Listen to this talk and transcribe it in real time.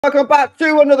Welcome back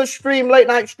to another stream, late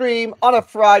night stream on a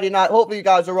Friday night. Hopefully you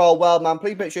guys are all well, man.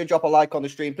 Please make sure you drop a like on the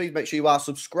stream. Please make sure you are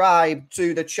subscribed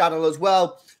to the channel as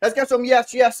well. Let's get some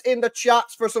yes in the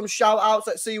chats for some shout outs.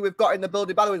 Let's see who we've got in the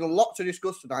building. By the way, there's a lot to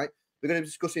discuss tonight. We're going to be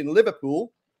discussing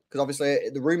Liverpool because obviously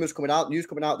the rumours coming out, news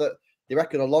coming out that they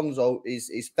reckon Alonso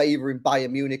is favouring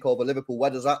Bayern Munich over Liverpool. Where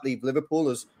does that leave Liverpool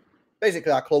as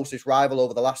basically our closest rival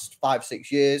over the last 5-6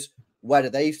 years? Where do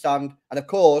they stand? And of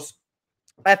course,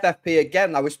 FFP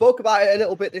again. Now, we spoke about it a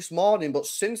little bit this morning, but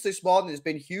since this morning, there's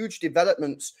been huge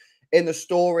developments in the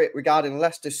story regarding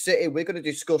Leicester City. We're going to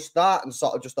discuss that and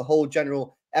sort of just the whole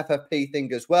general FFP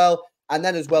thing as well. And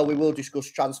then as well, we will discuss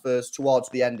transfers towards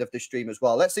the end of the stream as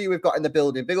well. Let's see who we've got in the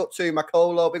building. Big up to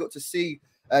Macolo, big up to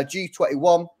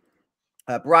G21,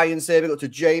 Brian's here, big up to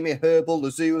Jamie, Herbal,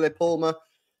 Lazuli, Pulmer,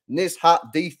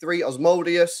 Nizhat, D3,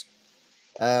 Osmodius,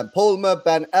 Pulmer,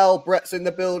 Ben L, Brett's in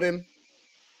the building.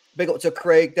 Big up to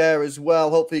Craig there as well.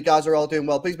 Hopefully you guys are all doing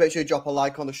well. Please make sure you drop a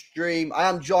like on the stream. I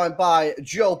am joined by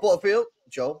Joe Butterfield.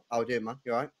 Joe, how are you doing, man?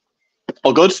 You all right?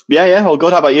 All good. Yeah, all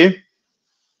good. How about you?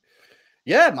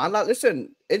 Yeah, man. Like,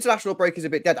 listen, international break is a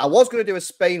bit dead. I was going to do a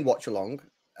Spain watch along,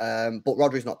 but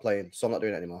Rodri's not playing, so I'm not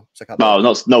doing it anymore. So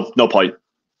no point.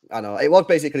 I know it was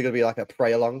basically going to be like a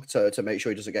pray along to make sure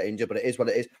he doesn't get injured, but it is what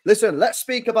it is. Listen, let's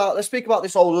speak about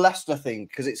this whole Leicester thing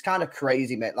because it's kind of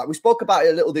crazy, mate. Like we spoke about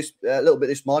it a little bit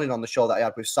this morning on the show that I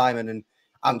had with Simon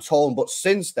and Tone, but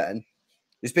since then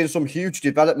there's been some huge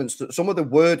developments. Some of the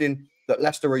wording that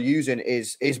Leicester are using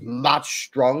is mad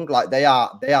strong. Like they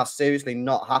are seriously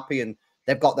not happy, and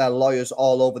they've got their lawyers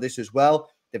all over this as well.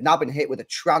 They've now been hit with a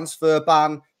transfer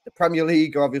ban. The Premier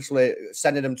League are obviously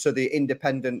sending them to the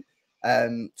independent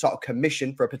sort of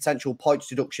commission for a potential points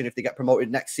deduction if they get promoted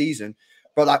next season.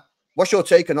 But like, what's your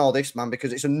take on all this, man?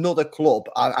 Because it's another club,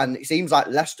 and it seems like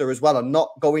Leicester as well are not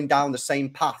going down the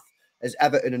same path as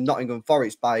Everton and Nottingham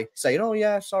Forest by saying, "Oh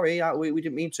yeah, sorry, we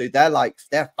didn't mean to."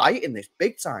 They're fighting this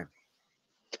big time.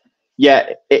 Yeah,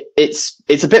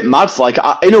 it's a bit mad. Like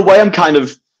in a way, I'm kind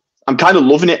of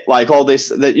loving it. Like all this,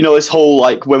 this whole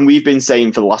like when we've been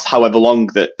saying for the last however long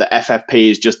that the FFP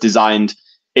is just designed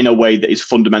in a way that is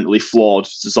fundamentally flawed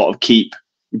to sort of keep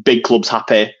big clubs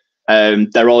happy.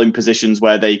 They're all in positions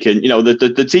where they can,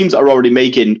 the teams that are already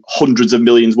making hundreds of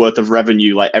millions worth of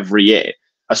revenue like every year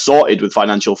are sorted with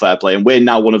financial fair play. And we're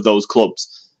now one of those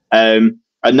clubs. And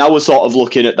now we're sort of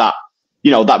looking at that,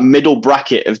 that middle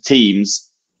bracket of teams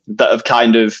that have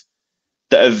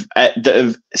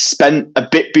spent a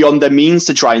bit beyond their means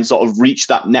to try and sort of reach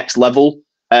that next level.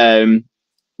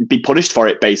 Be punished for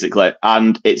it basically,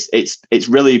 and it's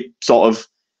really sort of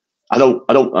I don't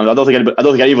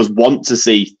think any of us want to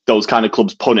see those kind of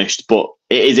clubs punished, but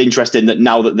it is interesting that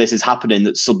now that this is happening,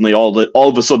 that suddenly all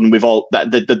of a sudden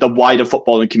the wider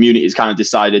footballing community has kind of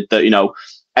decided that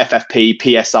FFP,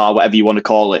 PSR, whatever you want to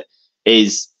call it,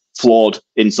 is flawed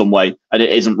in some way and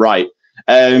it isn't right.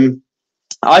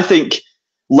 I think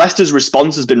Leicester's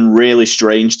response has been really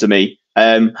strange to me.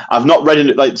 I've not read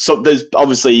it. There's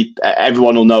obviously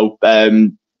everyone will know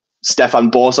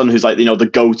Stefan Borson, who's the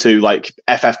go-to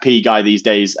FFP guy these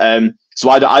days. So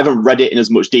I haven't read it in as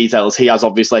much detail as he has.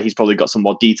 Obviously, he's probably got some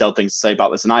more detailed things to say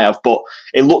about this than I have. But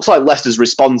it looks like Leicester's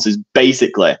response is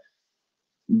basically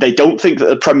they don't think that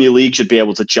the Premier League should be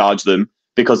able to charge them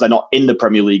because they're not in the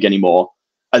Premier League anymore,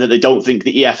 and that they don't think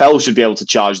the EFL should be able to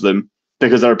charge them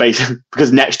because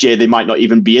because next year they might not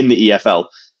even be in the EFL.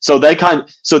 So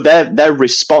their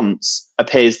response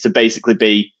appears to basically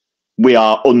be, we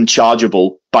are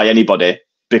unchargeable by anybody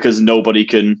because nobody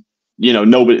can,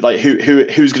 nobody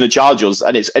who's going to charge us,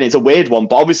 and it's a weird one.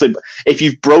 But obviously, if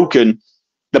you've broken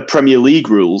the Premier League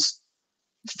rules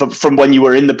from when you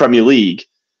were in the Premier League,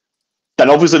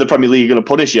 then obviously the Premier League are going to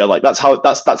punish you. Like that's how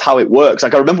it works.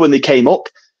 Like I remember when they came up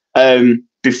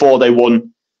before they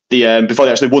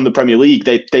actually won the Premier League,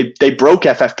 they broke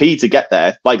FFP to get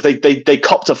there. Like they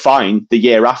copped a fine the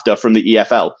year after from the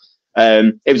EFL.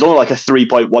 It was only like a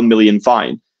 3.1 million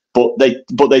fine, but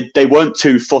they weren't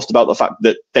too fussed about the fact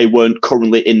that they weren't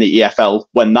currently in the EFL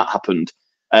when that happened.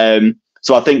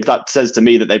 So I think that says to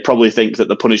me that they probably think that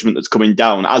the punishment that's coming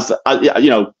down, as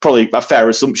probably a fair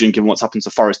assumption given what's happened to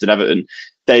Forest and Everton,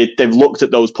 they've looked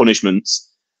at those punishments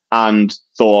and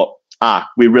thought,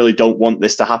 we really don't want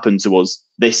this to happen to us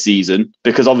this season,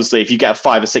 because obviously if you get a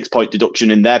 5 or 6 point deduction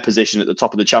in their position at the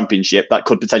top of the championship, that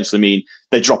could potentially mean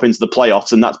they drop into the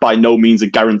playoffs, and that's by no means a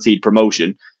guaranteed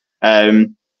promotion.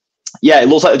 It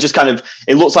looks like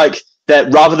it looks like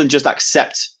that rather than just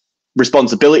accept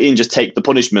responsibility and just take the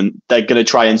punishment, they're going to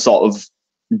try and sort of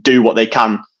do what they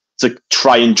can to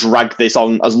try and drag this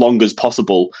on as long as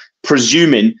possible,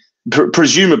 presuming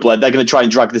presumably they're going to try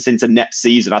and drag this into next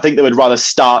season. I think they would rather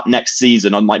start next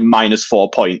season on like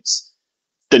 -4 points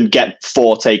than get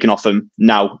 4 taken off them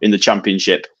now in the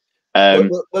Championship. Well,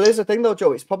 here's the thing though,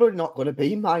 Joe. It's probably not going to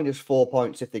be -4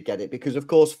 points if they get it, because of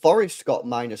course Forest got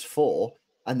 -4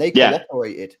 and they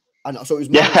cooperated, and so it was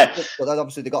 -6. But then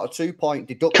obviously they got a 2-point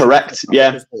deduction. Correct.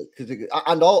 Yeah.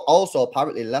 And also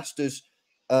apparently Leicester's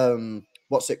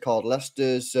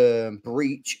Leicester's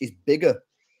breach is bigger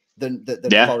than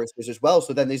Forest is as well.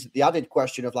 So then there's the added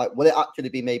question of like, will it actually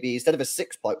be maybe instead of a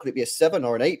 6 point, could it be a 7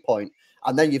 or an 8 point?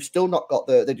 And then you've still not got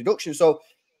the deduction. So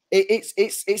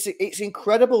it's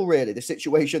incredible, really, the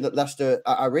situation that Leicester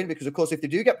are in, because of course if they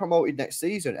do get promoted next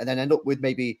season and then end up with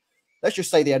maybe, let's just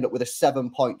say they end up with a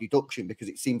 7-point deduction because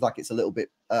it seems like it's a little bit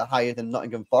higher than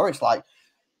Nottingham Forest. Like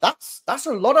that's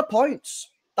a lot of points.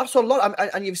 That's a lot.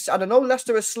 And I know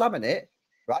Leicester is slamming it,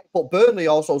 right? But Burnley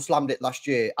also slammed it last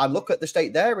year. And look at the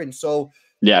state they're in. So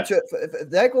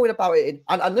they're going about it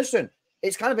and listen,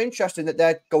 it's kind of interesting that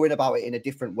they're going about it in a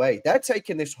different way. They're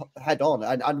taking this head on,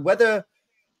 and whether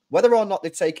or not they're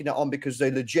taking it on because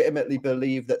they legitimately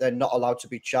believe that they're not allowed to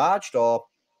be charged, or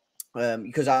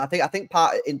because I think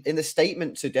part in the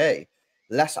statement today,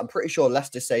 I'm pretty sure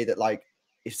Leicester say that like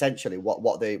essentially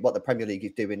what the Premier League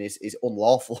is doing is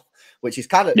unlawful, which is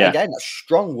kind of again a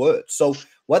strong word. So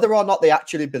whether or not they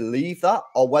actually believe that,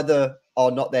 or whether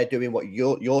or not they're doing what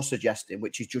you're suggesting,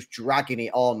 which is just dragging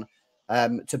it on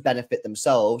to benefit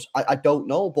themselves, I don't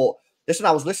know. But listen,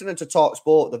 I was listening to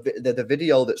TalkSport, the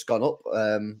video that's gone up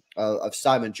of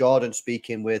Simon Jordan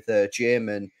speaking with Jim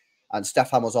and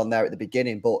Stefan was on there at the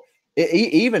beginning. But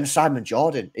even Simon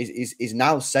Jordan is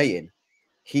now saying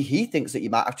he thinks that you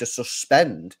might have to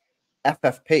suspend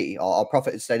FFP or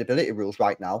profit and sustainability rules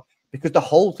right now, because the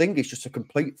whole thing is just a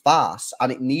complete farce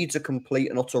and it needs a complete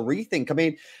and utter rethink. I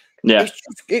mean,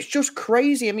 it's just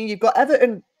crazy. I mean, you've got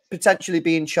Everton potentially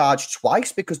being charged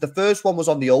twice because the first one was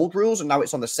on the old rules and now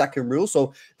it's on the second rule.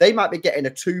 So they might be getting a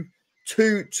two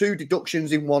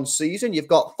deductions in one season. You've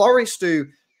got Forest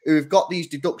who've got these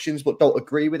deductions but don't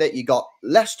agree with it. You got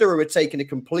Leicester who are taking a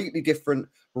completely different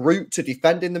route to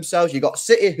defending themselves. You got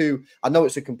City who, I know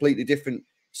it's a completely different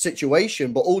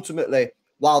situation, but ultimately,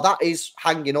 while that is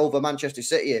hanging over Manchester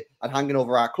City and hanging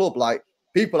over our club, like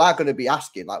people are going to be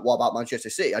asking, like, what about Manchester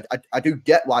City? I do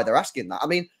get why they're asking that. I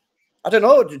mean, I don't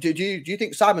know. Do you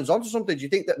think Simon's onto something? Do you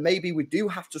think that maybe we do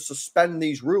have to suspend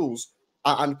these rules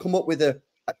and come up with a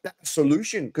better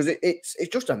solution? Because it's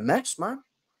just a mess, man.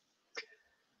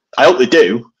 I hope they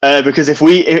do, because if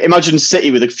we imagine City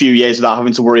with a few years without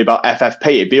having to worry about FFP,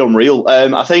 it'd be unreal.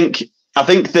 I think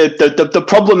the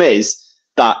problem is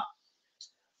that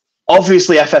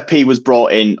obviously FFP was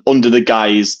brought in under the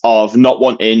guise of not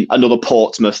wanting another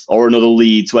Portsmouth or another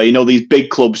Leeds, where, you know, these big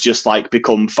clubs just like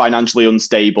become financially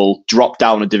unstable, drop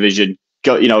down a division,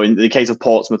 go, you know, in the case of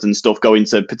Portsmouth and stuff, go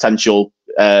into potential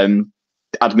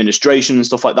administration and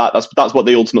stuff like that. That's what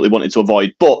they ultimately wanted to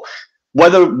avoid. But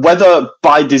whether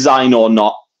by design or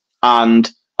not,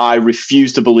 and I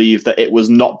refuse to believe that it was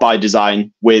not by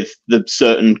design with the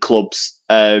certain clubs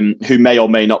who may or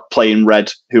may not play in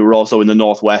red, who are also in the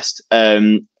Northwest,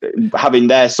 having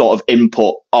their sort of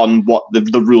input on what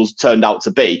the rules turned out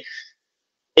to be.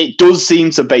 It does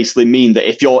seem to basically mean that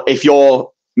if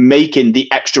you're making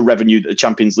the extra revenue that the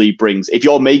Champions League brings, if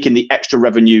you're making the extra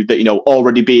revenue that, you know,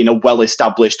 already being a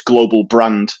well-established global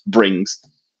brand brings,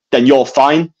 then you're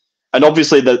fine. And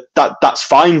obviously that's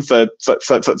fine for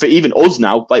even us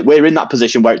now. Like, we're in that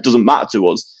position where it doesn't matter to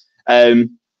us.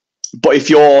 But if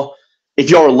you're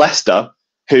a Leicester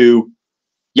who,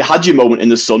 you had your moment in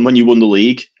the sun when you won the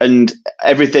league, and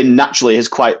everything naturally has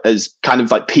kind of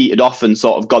like petered off and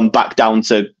sort of gone back down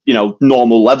to, you know,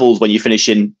 normal levels when you finish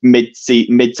in mid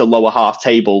to lower half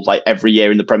table like every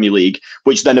year in the Premier League,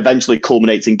 which then eventually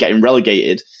culminates in getting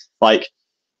relegated. Like,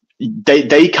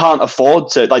 they can't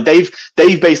afford to, like, they've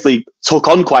basically took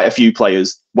on quite a few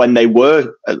players when they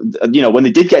were, you know, when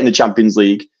they did get in the Champions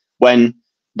League, when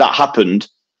that happened.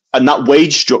 And that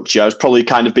wage structure has probably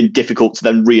kind of been difficult to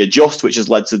then readjust, which has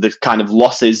led to the kind of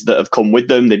losses that have come with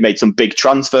them. They've made some big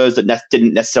transfers that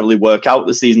didn't necessarily work out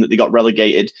the season that they got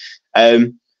relegated.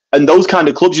 And those kind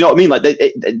of clubs, you know what I mean? Like,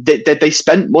 they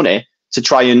spent money to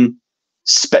try and,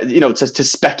 to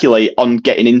speculate on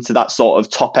getting into that sort of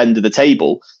top end of the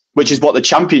table, which is what the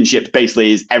Championship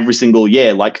basically is every single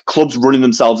year. Like, clubs running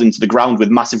themselves into the ground with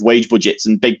massive wage budgets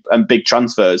and big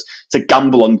transfers to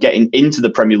gamble on getting into the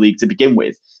Premier League to begin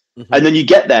with. Mm-hmm. And then you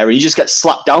get there and you just get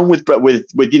slapped down with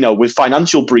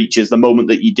financial breaches the moment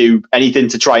that you do anything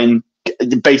to try and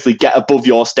basically get above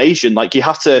your station. Like, you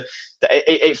have to,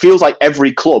 it feels like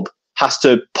every club has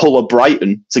to pull a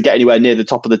Brighton to get anywhere near the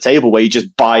top of the table, where you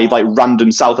just buy like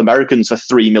random South Americans for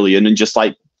 3 million and just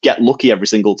like get lucky every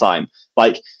single time.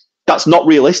 Like, that's not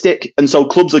realistic. And so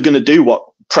clubs are going to do what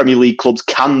Premier League clubs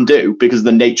can do because of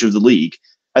the nature of the league,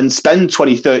 and spend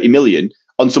 20, 30 million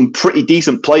on some pretty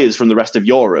decent players from the rest of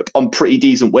Europe on pretty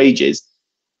decent wages.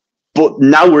 But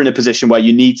now we're in a position where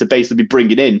you need to basically be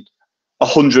bringing in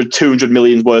 100, 200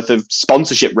 million worth of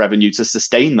sponsorship revenue to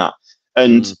sustain that.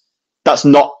 And that's,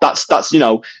 you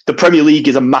know, the Premier League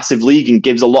is a massive league and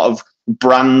gives a lot of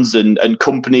brands and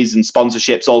companies and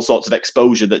sponsorships all sorts of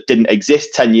exposure that didn't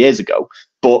exist 10 years ago.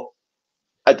 But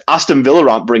Aston Villa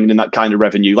aren't bringing in that kind of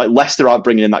revenue. Like, Leicester aren't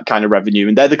bringing in that kind of revenue.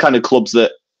 And they're the kind of clubs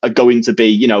that are going to be,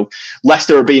 you know,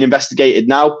 Leicester are being investigated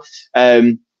now.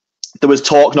 There was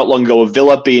talk not long ago of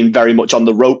Villa being very much on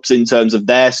the ropes in terms of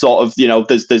their sort of, you know,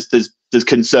 there's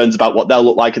concerns about what they'll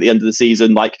look like at the end of the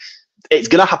season. Like, it's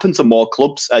going to happen to more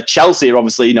clubs. Chelsea are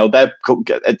obviously, you know,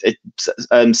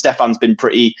 Stefan's been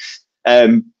pretty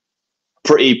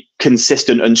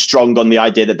consistent and strong on the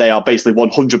idea that they are basically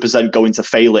 100% going to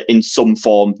fail it in some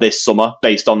form this summer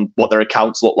based on what their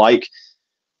accounts look like.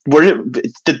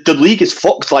 The league is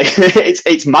fucked. Like,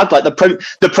 it's mad. Like,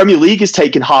 the Premier League is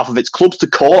taking half of its clubs to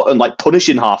court and like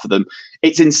punishing half of them.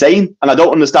 It's insane, and I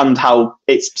don't understand how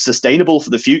it's sustainable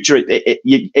for the future.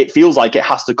 It feels like it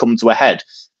has to come to a head.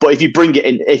 But if you bring it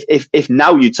in, if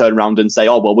now you turn around and say,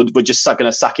 oh well, we're just going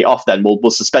to sack it off, then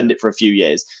we'll suspend it for a few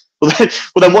years. Well,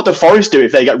 then what do Forest do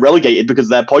if they get relegated because of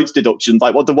their points deductions?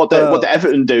 Like, what do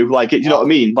Everton do? Like, you know what I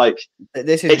mean? Like,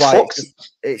 this is why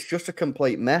it's just a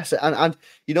complete mess. And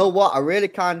you know what? I really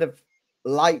kind of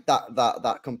like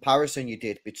that comparison you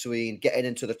did between getting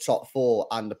into the top four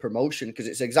and the promotion, because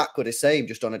it's exactly the same,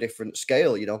 just on a different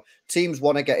scale. You know, teams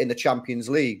want to get in the Champions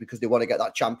League because they want to get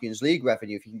that Champions League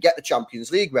revenue. If you can get the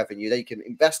Champions League revenue, then you can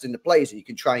invest in the players and you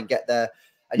can try and get there.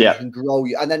 And you can grow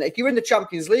you. And then if you're in the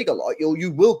Champions League a lot,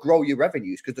 you will grow your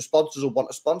revenues because the sponsors will want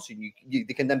to sponsor you.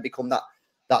 They can then become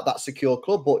that secure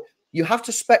club. But you have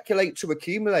to speculate to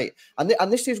accumulate.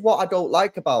 And this is what I don't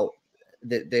like about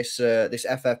this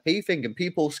FFP thing. And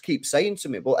people keep saying to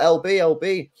me, "Well,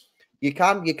 LB, you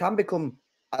can become,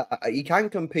 you can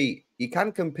compete. You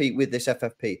can compete with this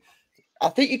FFP." I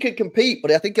think you can compete,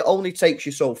 but I think it only takes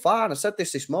you so far. And I said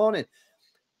this morning.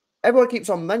 Everyone keeps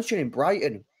on mentioning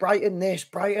Brighton this,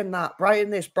 Brighton that,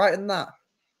 Brighton this, Brighton that.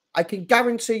 I can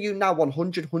guarantee you now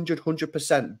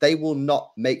 100%, they will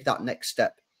not make that next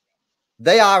step.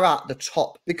 They are at the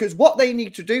top, because what they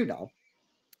need to do now,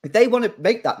 if they want to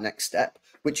make that next step,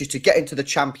 which is to get into the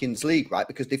Champions League, right?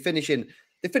 Because they're finishing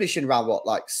around what,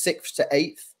 like 6th to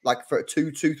 8th, like for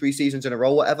 3 seasons in a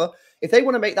row, whatever. If they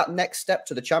want to make that next step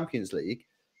to the Champions League,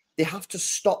 they have to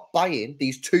stop buying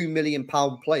these £2 million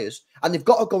players, and they've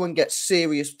got to go and get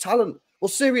serious talent. Well,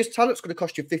 serious talent's going to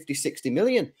cost you 50, 60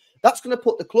 million. That's going to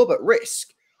put the club at risk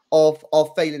of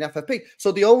failing FFP.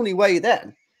 So the only way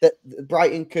then that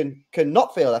Brighton can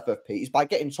not fail FFP is by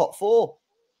getting top four.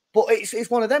 But it's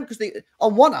one of them, because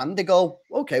on one hand, they go,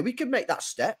 okay, we can make that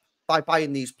step by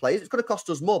buying these players. It's going to cost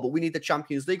us more, but we need the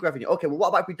Champions League revenue. Okay, well, what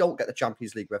about if we don't get the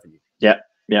Champions League revenue? Yeah.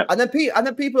 And then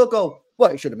people will go,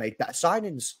 well, you should have made better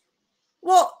signings.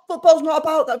 What? Football's not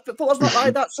about that. Football's not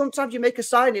like that. Sometimes you make a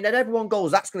signing and everyone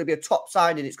goes, that's going to be a top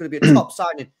signing. It's going to be a top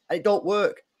signing. And it don't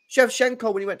work.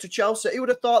 Shevchenko, when he went to Chelsea, he would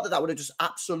have thought that would have just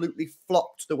absolutely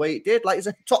flopped the way it did. Like, he's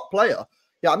a top player.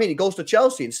 You know what I mean? He goes to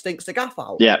Chelsea and stinks the gaff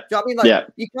out. Yeah. Do you know what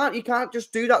I mean? Like, you can't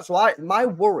just do that. So my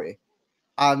worry,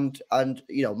 and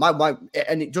you know,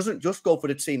 and it doesn't just go for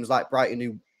the teams like Brighton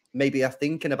who maybe are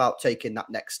thinking about taking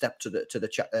that next step to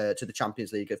the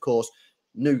Champions League. Of course,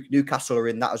 Newcastle are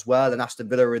in that as well, and Aston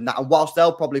Villa are in that. And whilst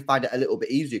they'll probably find it a little bit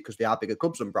easier because they are bigger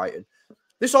clubs than Brighton,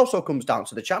 this also comes down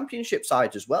to the Championship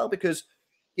sides as well. Because,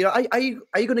 you know, are you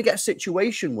going to get a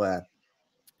situation where,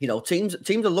 you know, teams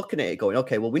are looking at it going,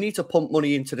 okay, well, we need to pump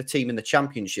money into the team in the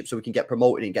Championship so we can get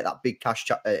promoted and get that big cash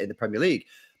in the Premier League.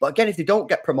 But again, if they don't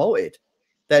get promoted,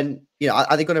 then, you know,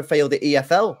 are they going to fail the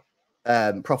EFL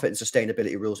profit and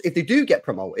sustainability rules? If they do get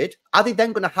promoted, are they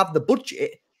then going to have the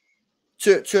budget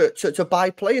to buy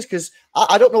players? Because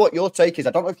I don't know what your take is.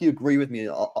 I don't know if you agree with me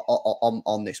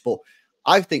on this, but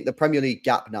I think the Premier League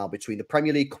gap now between the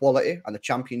Premier League quality and the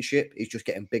Championship is just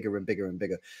getting bigger and bigger and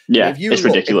bigger. Yeah, it's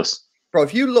ridiculous. Bro,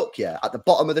 if you look at the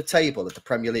bottom of the table of the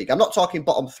Premier League, I'm not talking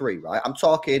bottom 3, right? I'm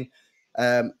talking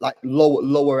like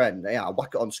lower end. Yeah, I'll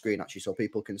whack it on screen actually so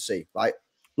people can see, right?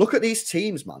 Look at these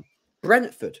teams, man.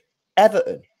 Brentford,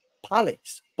 Everton,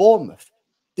 Palace, Bournemouth.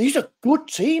 These are good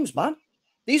teams, man.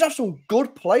 These are some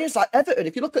good players. Like Everton,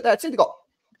 if you look at their team, they got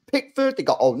Pickford, they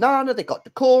got Onana, they got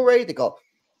Decore, they got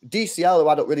DCL, who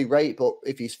I don't really rate, but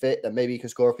if he's fit, then maybe he can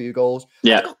score a few goals.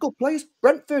 Yeah. They've got good players.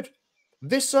 Brentford,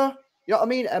 Visser, you know what I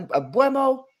mean? And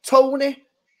Buemo, Tony.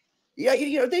 Yeah,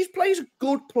 you know, these players are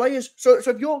good players. So if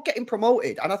you're getting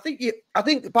promoted, and I think,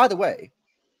 by the way,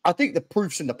 I think the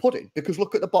proof's in the pudding, because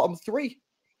look at the bottom three.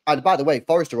 And by the way,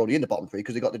 Forest are only in the bottom three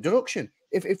because they got the deduction.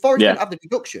 If Forest didn't have the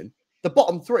deduction, the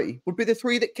bottom three would be the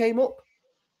three that came up.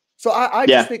 So I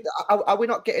just think, that, are we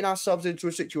not getting ourselves into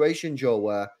a situation, Joe,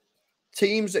 where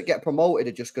teams that get promoted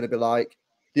are just going to be like,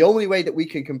 the only way that we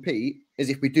can compete is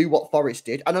if we do what Forest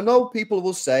did. And I know people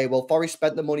will say, well, Forest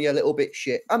spent the money a little bit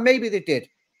shit. And maybe they did.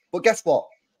 But guess what?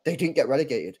 They didn't get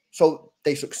relegated. So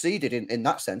they succeeded in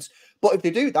that sense. But if they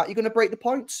do that, you're going to break the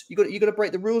points. You're going to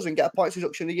break the rules and get a points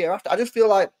reduction the year after. I just feel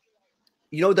like,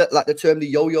 you know, that like the term the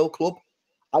yo-yo club.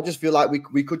 I just feel like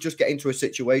we could just get into a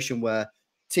situation where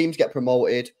teams get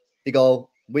promoted. They go,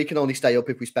 we can only stay up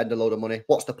if we spend a load of money.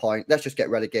 What's the point? Let's just get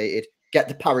relegated, get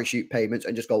the parachute payments,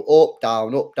 and just go up,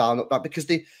 down, up, down, up, down, because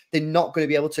they're not going to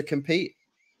be able to compete.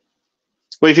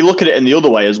 Well, if you look at it in the other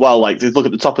way as well, like if you look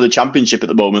at the top of the championship at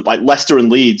the moment, like Leicester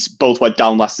and Leeds both went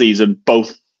down last season,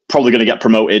 both probably going to get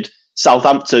promoted.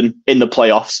 Southampton in the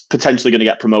playoffs, potentially going to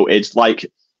get promoted. Like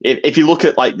if you look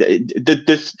at like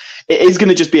it is going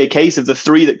to just be a case of the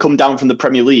three that come down from the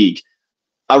Premier League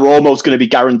are almost going to be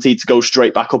guaranteed to go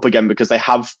straight back up again because they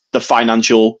have the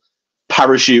financial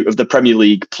parachute of the Premier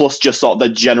League, plus just sort of the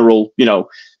general, you know,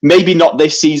 maybe not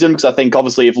this season, because I think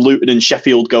obviously if Luton and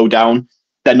Sheffield go down,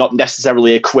 they're not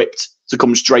necessarily equipped to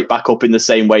come straight back up in the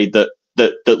same way that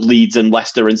Leeds and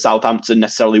Leicester and Southampton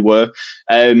necessarily were.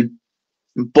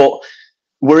 But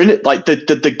we're in it, like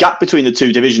the gap between the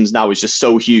two divisions now is just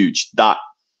so huge that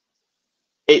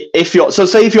if you're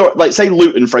like, say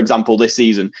Luton, for example, this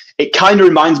season, it kind of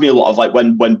reminds me a lot of like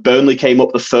when Burnley came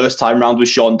up the first time round with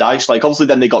Sean Dyche. Like obviously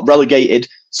then they got relegated,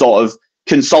 sort of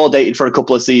consolidated for a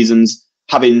couple of seasons,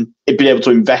 having been able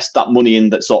to invest that money in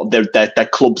that sort of their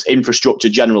club's infrastructure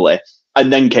generally,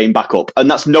 and then came back up. And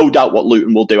that's no doubt what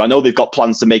Luton will do. I know they've got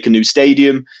plans to make a new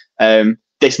stadium.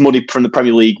 This money from the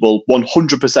Premier League will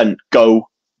 100% go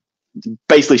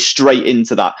basically straight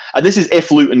into that. And this is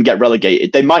if Luton get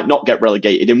relegated. They might not get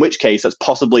relegated, in which case that's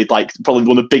probably one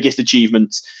of the biggest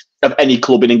achievements of any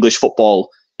club in English football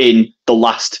in the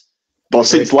last, well,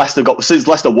 since Leicester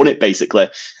won it, basically.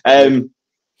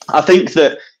 I think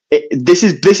that this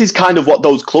is kind of what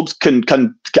those clubs can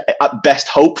at best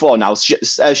hope for now.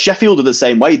 Sheffield are the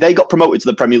same way. They got promoted to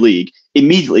the Premier League,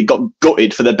 immediately got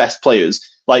gutted for their best players.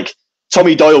 Like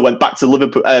Tommy Doyle went back to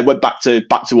Liverpool, went back to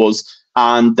us,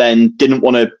 and then didn't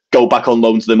want to go back on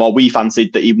loan to them, or we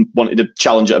fancied that he wanted to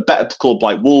challenge at a better club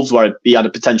like Wolves, where he had a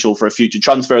potential for a future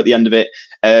transfer at the end of it.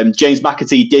 James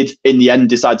McAtee did, in the end,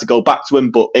 decide to go back to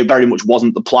him, but it very much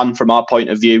wasn't the plan from our point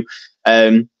of view.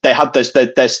 They had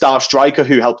their star striker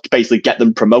who helped basically get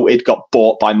them promoted, got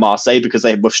bought by Marseille because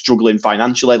they were struggling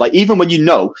financially. Like, even when you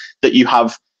know that you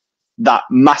have that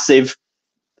massive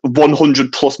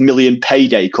 100+ million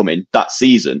payday coming that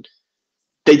season,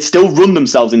 they'd still run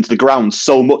themselves into the ground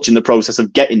so much in the process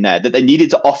of getting there that they needed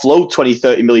to offload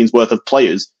 20-30 million's worth of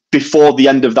players before the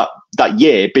end of that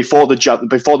year, before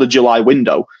the July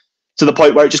window, to the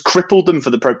point where it just crippled them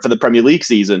for the Premier League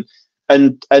season.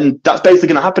 And that's basically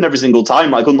going to happen every single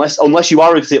time. Like unless you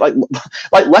are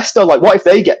like Leicester, like what if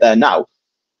they get there now?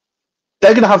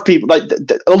 They're going to have people like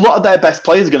a lot of their best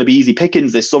players are going to be easy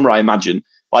pickings this summer, I imagine.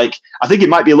 Like, I think it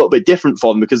might be a little bit different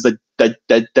for them because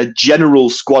the general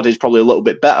squad is probably a little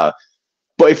bit better.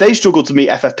 But if they struggled to meet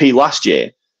FFP last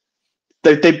year,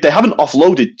 they haven't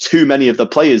offloaded too many of the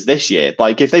players this year.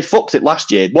 Like, if they fucked it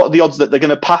last year, what are the odds that they're going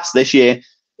to pass this year?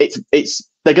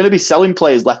 They're going to be selling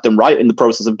players left and right in the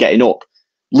process of getting up.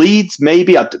 Leeds,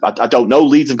 maybe, I don't know.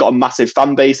 Leeds have got a massive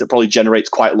fan base that probably generates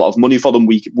quite a lot of money for them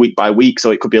week by week,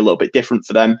 so it could be a little bit different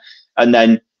for them. And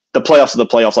then the playoffs are the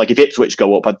playoffs. Like if Ipswich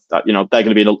go up, they're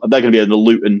going to be in a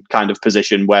Luton kind of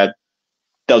position where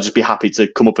they'll just be happy to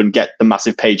come up and get the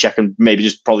massive paycheck and maybe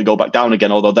just probably go back down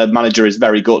again. Although their manager is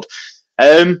very good.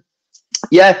 This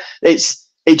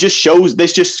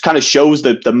just kind of shows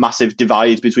the massive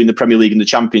divide between the Premier League and the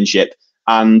Championship,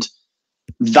 and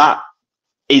that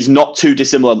is not too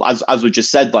dissimilar, as we just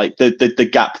said. Like the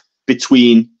gap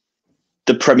between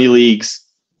the Premier League's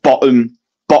bottom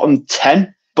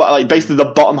 10. But like basically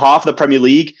the bottom half of the Premier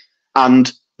League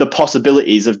and the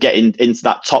possibilities of getting into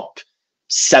that top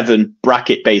 7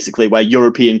 bracket, basically, where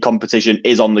European competition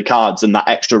is on the cards and that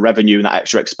extra revenue and that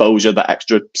extra exposure, that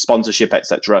extra sponsorship,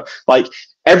 etc. Like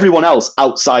everyone else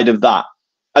outside of that.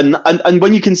 And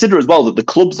when you consider as well that the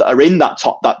clubs that are in that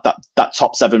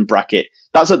top 7 bracket,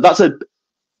 that's a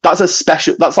that's a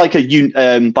special. That's like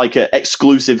a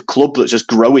exclusive club that's just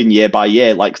growing year by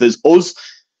year. Like there's us.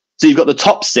 So you've got the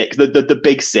top six, the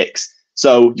big six.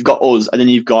 So you've got us, and then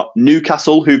you've got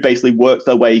Newcastle, who basically worked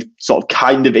their way sort of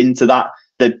kind of into that.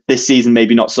 This season,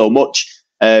 maybe not so much.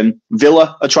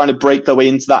 Villa are trying to break their way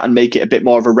into that and make it a bit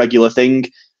more of a regular thing.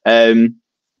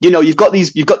 You've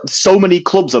got so many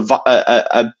clubs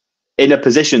are in a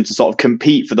position to sort of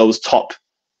compete for those top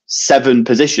 7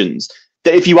 positions.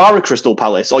 That if you are a Crystal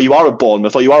Palace or you are a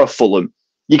Bournemouth or you are a Fulham,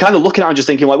 you're kind of looking at it and just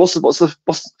thinking like, what's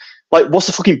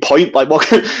the fucking point? Like,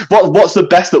 what's the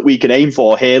best that we can aim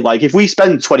for here? Like, if we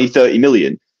spend 20-30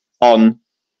 million on,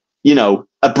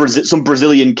 some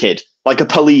Brazilian kid, like a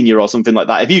Palhinha or something like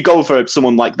that, if you go for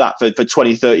someone like that for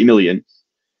 20-30 million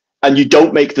and you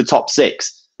don't make the top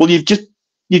 6, well, you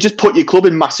just put your club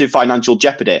in massive financial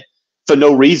jeopardy for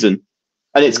no reason.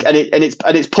 And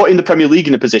it's putting the Premier League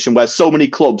in a position where so many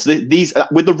clubs, these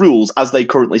with the rules as they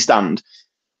currently stand,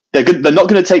 they're not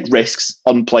going to take risks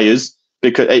on players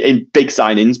because in big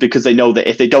signings, because they know that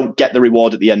if they don't get the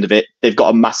reward at the end of it, they've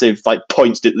got a massive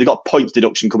points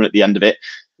deduction coming at the end of it.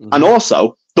 Mm-hmm. And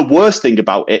also, the worst thing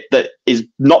about it that is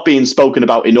not being spoken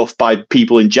about enough by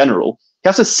people in general, you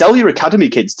have to sell your academy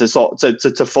kids to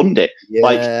fund it.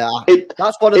 Yeah,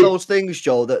 that's one of those things,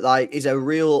 Joe, that is a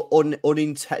real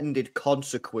unintended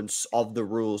consequence of the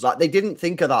rules. Like, they didn't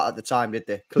think of that at the time, did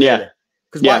they? Clearly. Yeah.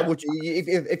 Because why would you,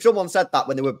 if someone said that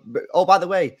when they were, oh, by the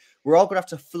way, we're all going to have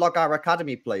to flog our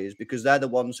academy players because they're the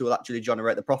ones who will actually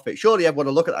generate the profit. Surely everyone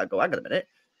will look at that and go, hang on a minute.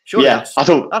 Surely I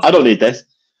don't need this.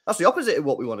 That's the opposite of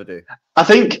what we want to do. I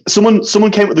think someone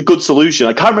came up with a good solution.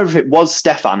 I can't remember if it was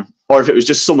Stefan or if it was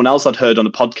just someone else I'd heard on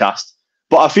a podcast.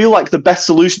 But I feel like the best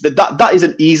solution, that is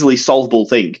an easily solvable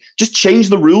thing. Just change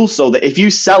the rules so that if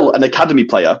you sell an academy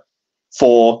player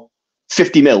for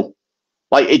 50 mil,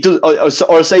 like it does,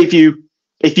 or say if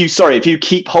you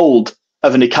keep hold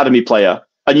of an academy player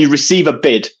and you receive a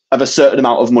bid of a certain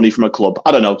amount of money from a club,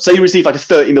 I don't know, say you receive like a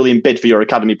 30 million bid for your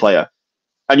academy player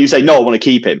and you say, no, I want to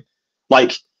keep him.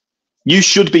 Like, you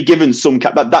should be given some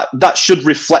that should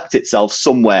reflect itself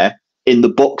somewhere in the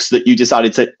books that you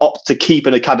decided to opt to keep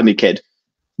an academy kid.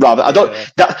 Rather,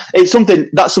 that's something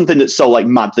that's so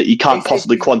mad that you can't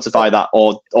possibly quantify that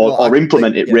or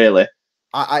implement it really.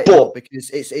 I know, because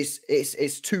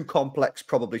it's too complex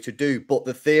probably to do, but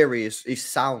the theory is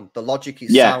sound. The logic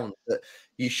is sound that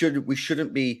we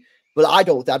shouldn't be. Well, I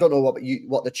don't know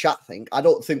what the chat think. I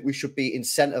don't think we should be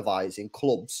incentivizing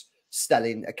clubs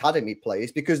selling academy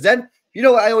players, because then, I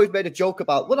always made a joke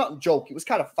about, well, not a joke, it was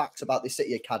kind of facts about the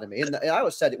City Academy. And I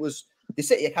always said the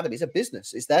City Academy is a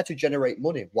business. It's there to generate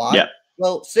money. Why? Yeah.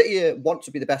 Well, City want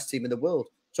to be the best team in the world.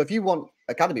 So if you want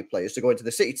academy players to go into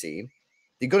the City team,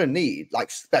 they're going to need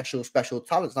special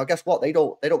talents. Now, guess what? They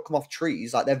don't come off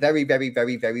trees. They're very, very,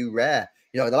 very, very rare.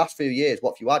 In the last few years,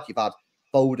 what have you had? You've had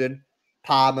Foden,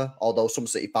 Palmer, although some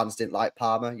City fans didn't like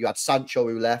Palmer. You had Sancho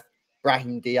who left.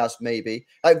 Brahim Diaz, maybe.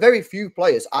 Very few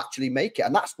players actually make it,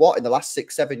 and that's what in the last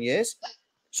 6-7 years.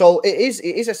 So it is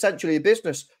essentially a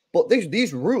business. But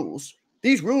these rules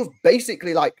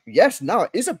basically yes, now it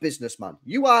is a business, man.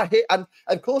 You are here, and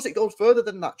of course it goes further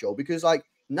than that, Joe, because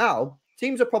now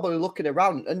teams are probably looking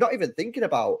around and not even thinking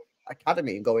about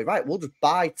academy and going, right, we'll just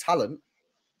buy talent,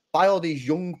 buy all these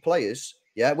young players,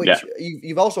 which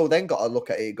you've also then got to look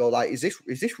at it and go is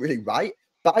this really right?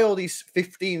 Buy all these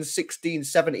 15, 16,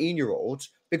 17-year-olds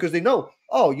because they know,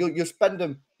 you'll spend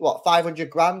them,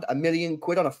 500 grand, £1 million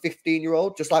on a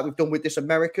 15-year-old, just like we've done with this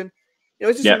American.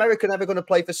 Is this American ever going to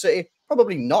play for City?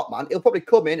 Probably not, man. He'll probably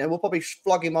come in and we'll probably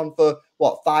flog him on for,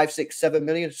 5, 6, 7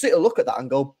 million. City will look at that and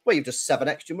go, well, you've just 7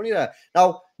 extra money there.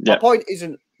 Now, my point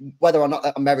isn't whether or not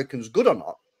that American's good or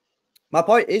not. My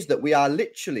point is that we are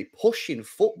literally pushing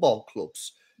football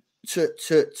clubs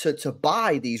to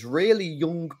buy these really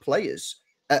young players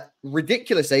at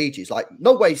ridiculous ages.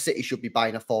 No way City should be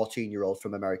buying a 14-year-old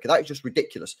from America. That is just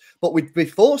ridiculous. But we'd be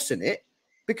forcing it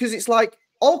because it's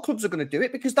all clubs are going to do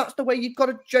it because that's the way you've got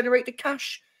to generate the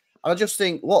cash. And I just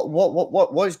think,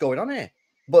 what is going on here?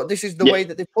 But this is the way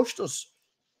that they've pushed us.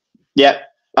 Yeah,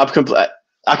 I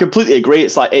completely agree.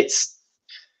 It's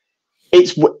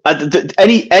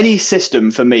any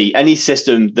system for me, any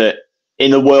system that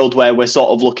in a world where we're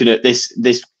sort of looking at this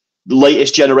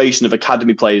latest generation of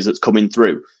academy players that's coming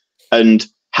through and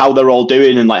how they're all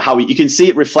doing and how you can see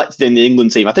it reflected in the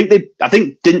England team. I think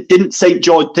didn't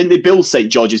they build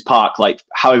St. George's Park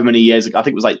however many years ago? I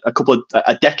think it was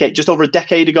a decade, just over a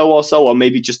decade ago or so, or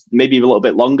maybe a little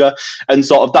bit longer. And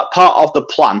sort of that part of the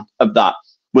plan of that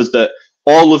was that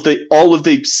all of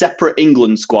the separate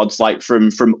England squads,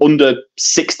 from under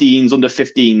 16s, under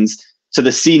 15s, to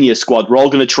the senior squad were all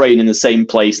going to train in the same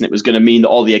place, and it was going to mean that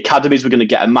all the academies were going to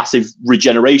get a massive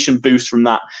regeneration boost from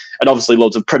that. And obviously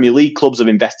loads of Premier League clubs have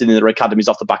invested in their academies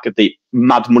off the back of the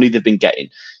mad money they've been getting.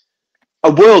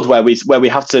 A world where we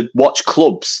have to watch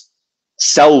clubs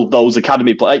sell those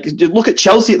academy players. Like, look at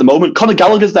Chelsea at the moment. Conor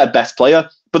Gallagher's their best player,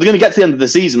 but they're going to get to the end of the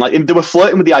season. Like, they were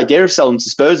flirting with the idea of selling to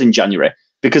Spurs in January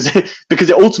because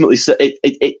it ultimately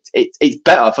it's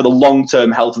better for the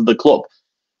long-term health of the club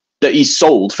that he's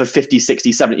sold for 50,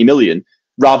 60, 70 million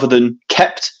rather than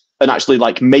kept and actually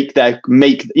like make their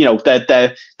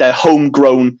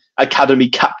homegrown academy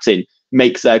captain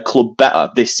make their club better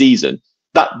this season.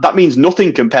 That means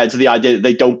nothing compared to the idea that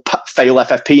they don't fail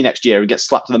FFP next year and get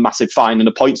slapped with a massive fine and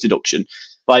a points deduction.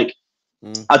 Like,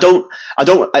 I don't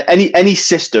any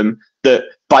system that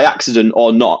by accident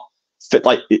or not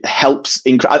it helps.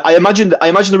 I imagine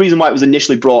the reason why it was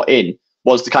initially brought in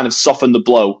was to kind of soften the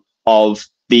blow of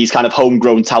these kind of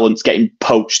homegrown talents getting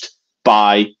poached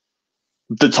by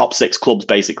the top 6 clubs,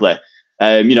 basically.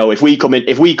 If we come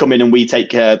in and we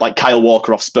take like Kyle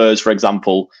Walker off Spurs, for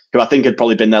example, who I think had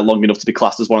probably been there long enough to be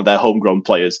classed as one of their homegrown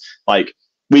players, like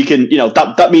we can,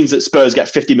 that means that Spurs get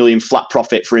 50 million flat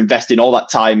profit for investing all that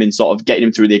time in sort of getting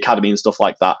him through the academy and stuff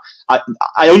like that.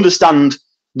 I understand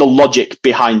the logic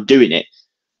behind doing it,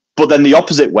 but then the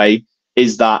opposite way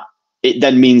is that it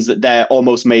then means that they're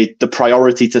almost made the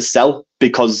priority to sell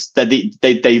because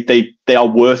they are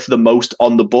worth the most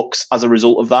on the books as a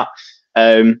result of that.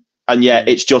 And yeah,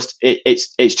 it's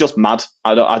just mad.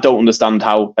 I don't understand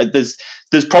how there's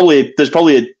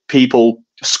probably people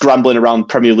scrambling around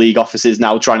Premier League offices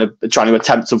now trying to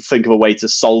attempt to think of a way to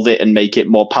solve it and make it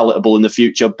more palatable in the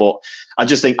future. But I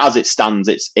just think as it stands,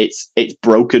 it's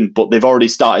broken. But they've already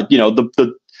started.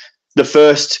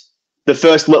 The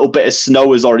first little bit of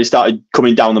snow has already started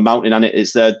coming down the mountain, and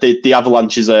it's the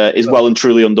avalanche is well and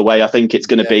truly underway. I think it's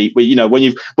going to be when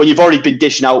you've already been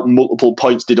dishing out multiple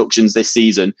points deductions this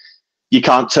season, you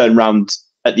can't turn around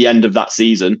at the end of that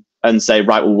season and say,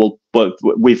 right, well,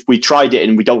 we tried it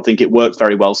and we don't think it worked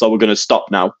very well, so we're going to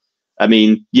stop now. I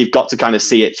mean, you've got to kind of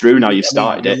see it through now. You've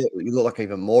started it. You look like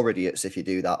even more idiots if you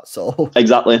do that. So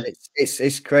exactly,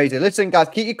 it's crazy. Listen, guys,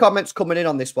 keep your comments coming in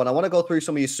on this one. I want to go through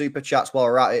some of your super chats while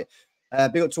we're at it.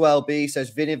 Big up to LB, says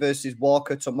Vinny versus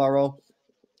Walker tomorrow.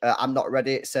 I'm not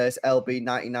ready. It says LB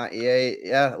 1998.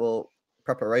 Yeah, well,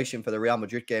 preparation for the Real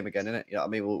Madrid game again, isn't it? You know what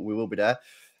I mean? We will be there.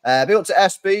 Big up to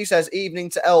SB, says evening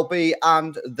to LB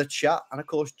and the chat. And of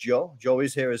course, Joe. Joe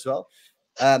is here as well.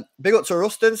 Big up to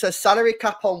Ruston, says salary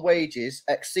cap on wages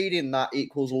exceeding that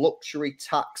equals luxury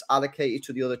tax allocated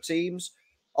to the other teams.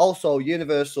 Also,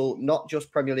 universal, not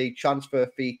just Premier League transfer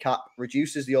fee cap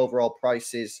reduces the overall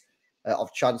prices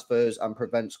of transfers and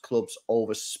prevents clubs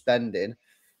overspending.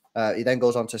 He then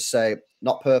goes on to say,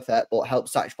 not perfect, but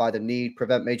helps satisfy the need,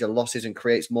 prevent major losses and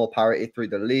creates more parity through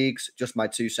the leagues. Just my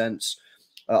 2 cents.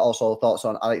 Also, thoughts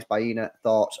on Alex Baena.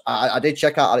 Thoughts. I did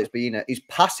check out Alex Baena. His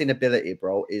passing ability,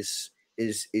 bro, is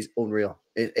unreal.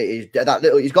 It is that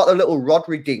little. He's got a little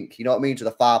Rodri dink. You know what I mean, to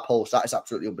the far post. That is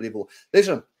absolutely unbelievable.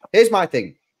 Listen, here's my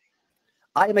thing.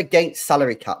 I am against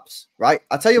salary caps, right?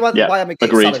 I'll tell you why I'm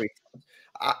against salary caps.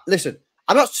 Listen,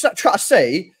 I'm not trying to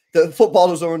say that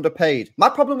footballers are underpaid. My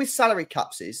problem with salary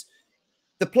caps is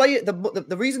the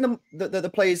reason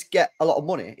the players get a lot of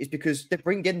money is because they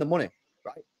bring in the money,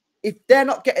 right? If they're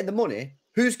not getting the money,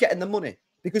 who's getting the money?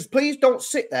 Because please don't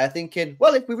sit there thinking,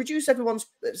 well, if we reduce everyone's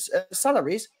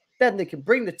salaries, then they can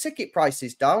bring the ticket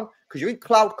prices down because you're in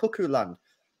cloud cuckoo land.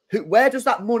 Where does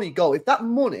that money go? If that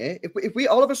money, if we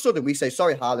all of a sudden we say,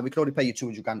 sorry, Harlan, we can only pay you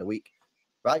 200 grand a week,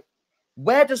 right?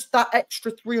 Where does that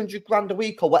extra 300 grand a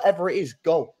week or whatever it is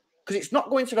go? Because it's not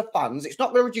going to the fans. It's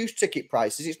not going to reduce ticket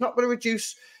prices. It's not going to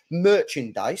reduce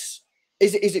merchandise.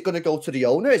 Is it going to go to the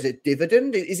owner? Is it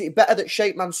dividend? Is it better that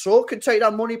Sheikh Mansour can take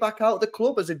that money back out of the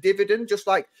club as a dividend, just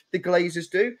like the Glazers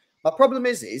do? My problem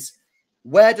is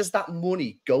where does that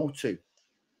money go to?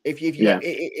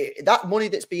 That money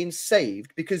that's being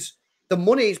saved, because the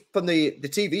money from the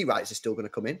TV rights is still going to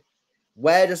come in.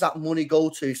 Where does that money go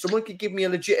to? Someone could give me a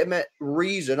legitimate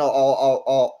reason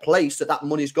or place that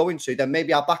money is going to, then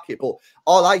maybe I'll back it. But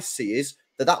all I see is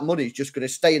that money is just going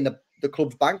to stay in the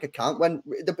club's bank account when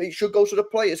it should go to the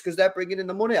players because they're bringing in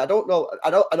the money. I don't know.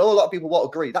 I know a lot of people won't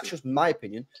agree. That's just my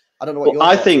opinion. I don't know what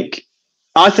I think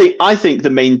the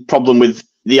main problem with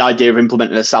the idea of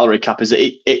implementing a salary cap is that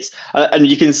it's and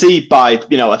you can see by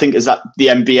I think is that the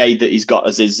NBA that he's got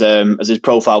as his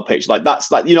profile picture, like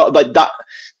that's like like that.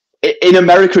 In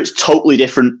America, it's totally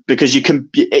different because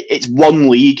it's one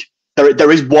league.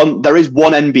 There is one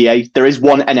NBA, there is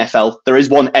one NFL, there is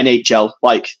one NHL.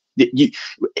 Like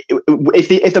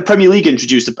if the Premier League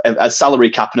introduced a salary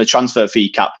cap and a transfer fee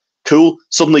cap, cool.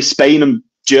 Suddenly Spain and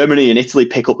Germany and Italy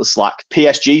pick up the slack.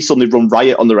 PSG suddenly run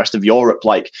riot on the rest of Europe.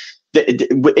 Like,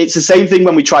 it's the same thing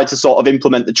when we tried to sort of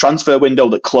implement the transfer window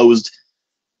that closed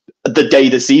the day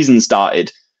the season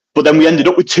started. But then we ended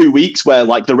up with 2 weeks where,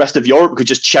 like, the rest of Europe could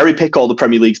just cherry pick all the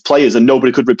Premier League's players and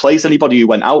nobody could replace anybody who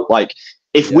went out. Like,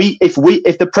 if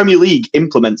the Premier League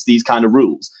implements these kind of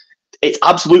rules, it's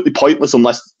absolutely pointless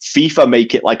unless FIFA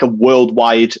make it like a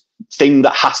worldwide thing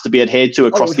that has to be adhered to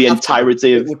across the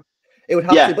entirety of. It would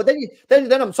have to, but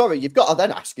then I'm sorry, you've got to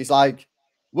then ask, is like,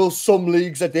 will some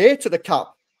leagues adhere to the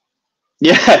cap?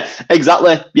 Yeah,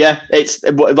 exactly. Yeah, it's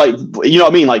like, you know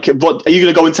what I mean. Like, what are you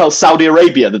going to go and tell Saudi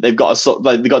Arabia that they've got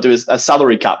they've got to do a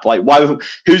salary cap? Like, why?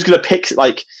 Who's going to pick?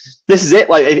 Like, this is it.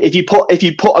 Like, if you put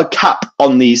a cap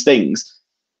on these things,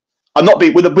 I'm not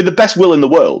being with the best will in the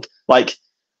world. Like,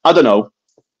 I don't know.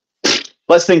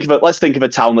 Let's think of a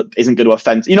town that isn't going to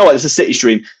offend. You know what? It's a city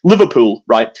stream. Liverpool,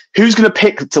 right? Who's going to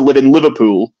pick to live in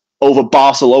Liverpool over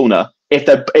Barcelona if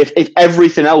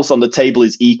everything else on the table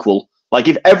is equal? Like,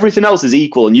 if everything else is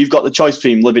equal and you've got the choice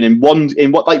between living in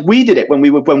what, like we did it when we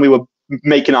were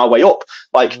making our way up.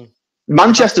 Like,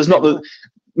 Manchester's not the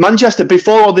Manchester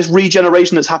before all this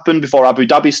regeneration that's happened, before Abu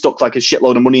Dhabi stuck like a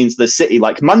shitload of money into the city.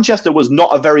 Like, Manchester was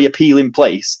not a very appealing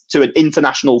place to an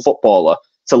international footballer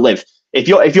to live. If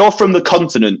you're from the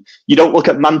continent, you don't look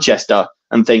at Manchester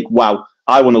and think, "Wow,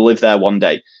 I want to live there one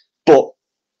day." But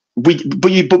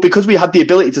because we had the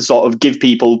ability to sort of give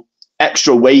people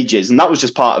extra wages, and that was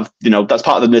just part of that's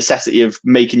part of the necessity of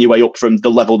making your way up from the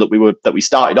level that we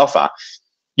started off at.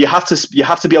 You have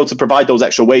to be able to provide those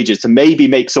extra wages to maybe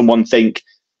make someone think,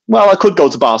 well, I could go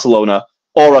to Barcelona,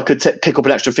 or I could pick up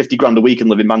an extra 50 grand a week and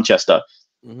live in Manchester.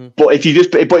 Mm-hmm. But if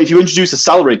you introduce a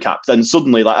salary cap, then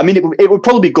suddenly, like, I mean, it would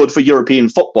probably be good for European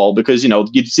football because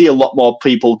you'd see a lot more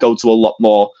people go to a lot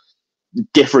more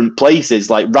different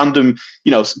places. Like, random,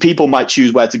 people might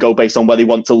choose where to go based on where they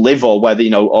want to live or whether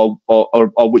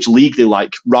or which league they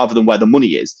like, rather than where the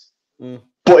money is. Mm.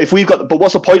 But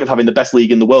what's the point of having the best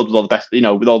league in the world with all the best,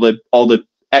 with all the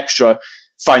extra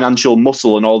financial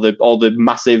muscle and all the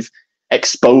massive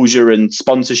exposure and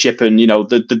sponsorship and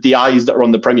the eyes that are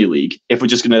on the Premier League, if we're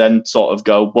just going to then sort of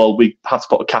go, well, we have to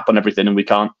put a cap on everything and we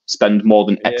can't spend more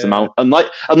than X amount. And like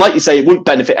you say, it wouldn't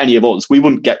benefit any of us. We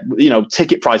wouldn't get,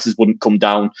 ticket prices wouldn't come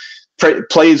down.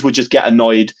 Players would just get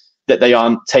annoyed that they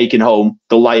aren't taking home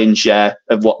the lion's share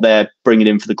of what they're bringing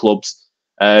in for the clubs.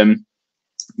 I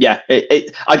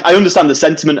understand the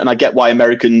sentiment, and I get why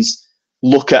Americans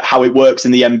look at how it works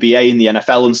in the NBA and the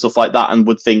NFL and stuff like that and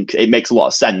would think it makes a lot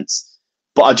of sense.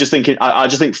 But I just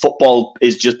think football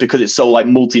is, just because it's so like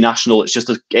multinational,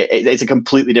 it's a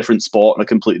completely different sport and a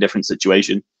completely different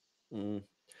situation. Mm.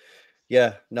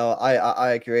 Yeah, no,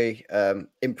 I agree.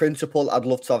 In principle, I'd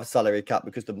love to have a salary cap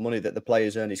because the money that the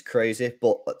players earn is crazy.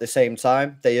 But at the same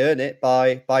time, they earn it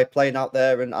by playing out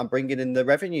there and bringing in the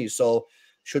revenue. So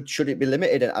should it be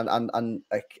limited? And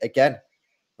again,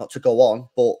 not to go on,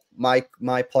 but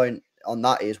my point on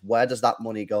that is, where does that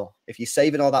money go? If you're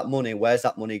saving all that money, where's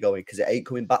that money going? Because it ain't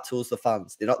coming back to us, the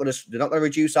fans. They're not going to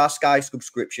reduce our Sky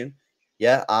subscription,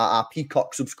 our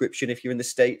Peacock subscription if you're in the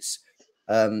States.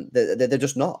 They're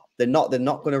just not. They're not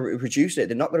going to reduce it.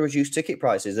 They're not going to reduce ticket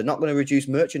prices. They're not going to reduce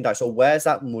merchandise. So where's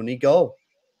that money go?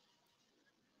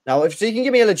 Now, if you can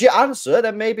give me a legit answer,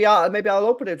 then maybe I'll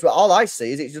open it. But all I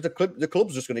see is it's just the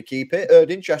club's just going to keep it, earn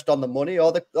interest on the money,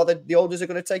 or the owners are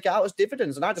going to take it out as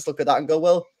dividends. And I just look at that and go,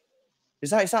 well, is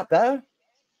that better?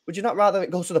 Would you not rather it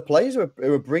go to the players who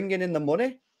are bringing in the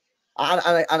money?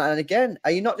 And again,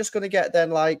 are you not just going to get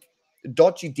then like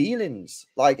dodgy dealings?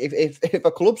 Like if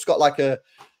a club's got like a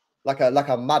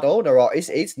mad owner, or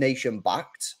it's nation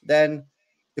backed, then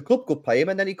the club could pay him,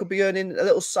 and then he could be earning a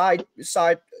little side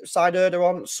earner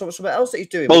on something else that he's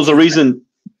doing. Well, there's a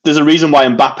reason why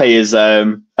Mbappe is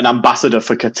an ambassador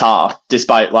for Qatar,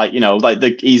 despite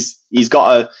he's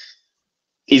got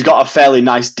a fairly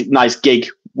nice gig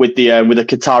with the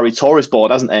Qatari tourist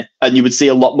board, hasn't he? And you would see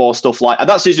a lot more stuff like, and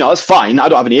that's that's fine. I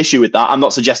don't have any issue with that. I'm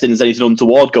not suggesting there's anything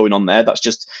untoward going on there. That's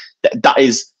just that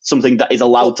is something that is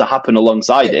allowed to happen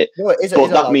alongside it. No,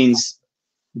 that means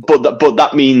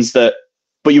that.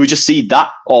 But you would just see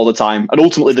that all the time, and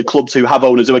ultimately the clubs who have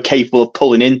owners who are capable of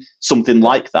pulling in something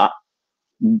like that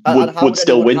would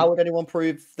still win. How would anyone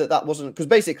prove that wasn't? Because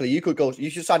basically, you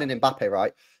should sign in Mbappe,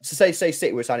 right? So say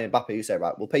City were signing Mbappe, you say,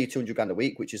 right, we'll pay you 200 grand a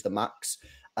week, which is the max,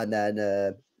 and then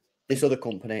this other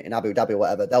company in Abu Dhabi or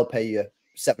whatever, they'll pay you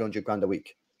 700 grand a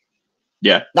week.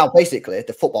 Yeah. Now, basically,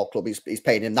 the football club is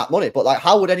paying him that money. But like,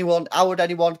 how would anyone?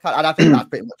 And I think that's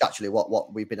pretty much actually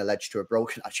what we've been alleged to have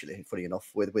broken. Actually, funny enough,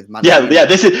 with Man United. Yeah.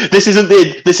 This isn't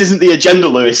the agenda,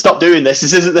 Lewis. Stop doing this.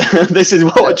 This isn't. This is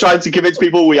what we're trying to convince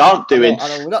people we aren't doing.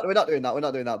 I know. We're not doing that. We're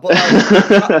not doing that. But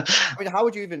like, how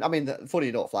would you even? I mean, funny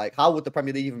enough, like, how would the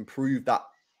Premier League even prove that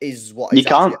is what is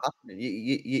actually happening?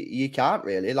 You can't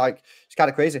really. Like, it's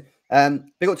kind of crazy.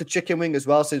 Big up to Chicken Wing as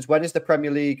well. Since when is the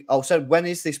Premier League? Oh, so when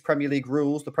is this Premier League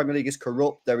rules? The Premier League is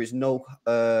corrupt. There is no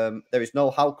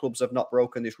how clubs have not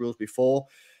broken these rules before.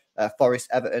 Forest,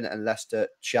 Everton, and Leicester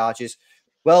charges.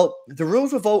 Well, the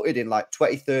rules were voted in like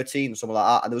 2013 or something like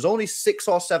that, and there was only 6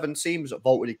 or 7 teams that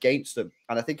voted against them.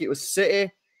 And I think it was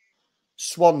City,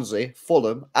 Swansea,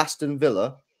 Fulham, Aston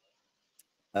Villa.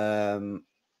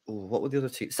 What were the other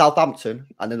teams? Southampton,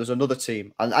 and then there's another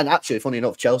team. And actually, funny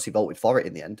enough, Chelsea voted for it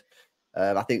in the end.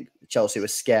 I think Chelsea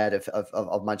was scared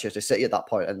of Manchester City at that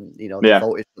point, and they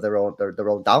voted for their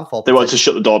own downfall. They wanted to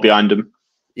shut the door behind them.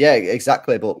 Yeah,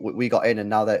 exactly. But we got in, and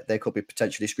now they could be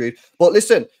potentially screwed. But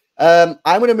listen, I'm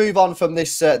going to move on from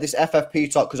this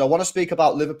FFP talk because I want to speak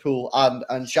about Liverpool and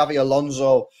Xavi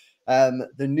Alonso.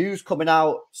 The news coming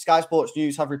out, Sky Sports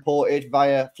News have reported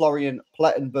via Florian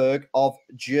Plettenberg of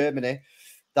Germany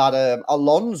that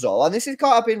Alonso, and this has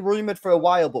kind of been rumoured for a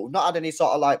while, but we've not had any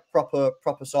sort of like proper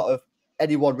sort of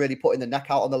anyone really putting the neck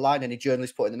out on the line, any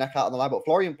journalist putting the neck out on the line. But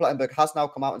Florian Plettenberg has now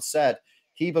come out and said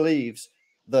he believes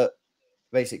that,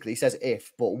 basically, he says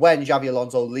but when Xavi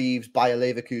Alonso leaves Bayer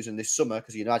Leverkusen this summer,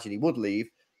 because you imagine he would leave,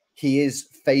 he is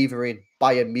favouring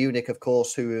Bayern Munich, of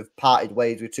course, who have parted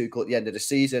ways with Tuchel at the end of the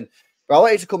season. But I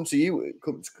wanted to come to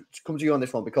you on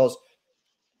this one because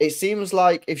it seems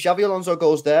like if Xavi Alonso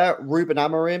goes there, Ruben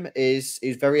Amorim is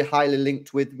very highly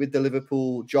linked with the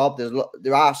Liverpool job.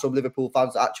 There are some Liverpool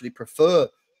fans that actually prefer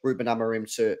Ruben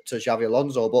Amorim to Xavi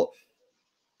Alonso. But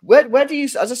where do you,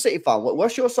 as a City fan,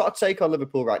 what's your sort of take on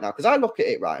Liverpool right now? Because I look at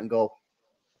it right and go,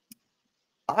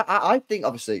 I think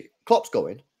obviously Klopp's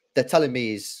going. They're telling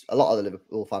me a lot of the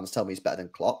Liverpool fans tell me he's better than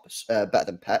Klopp, better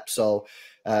than Pep. So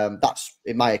that's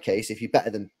in my case. If you're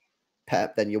better than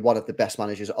Pep, then you're one of the best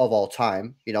managers of all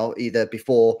time. Either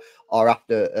before or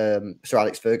after Sir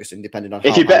Alex Ferguson, depending on.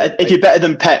 If you're better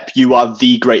than Pep, you are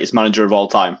the greatest manager of all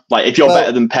time. Like if you're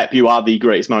better than Pep, you are the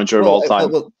greatest manager of all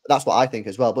time. Well, that's what I think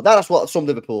as well. But that's what some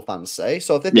Liverpool fans say.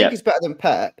 So if they think he's better than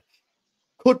Pep,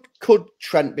 could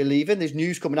Trent be leaving? There's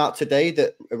news coming out today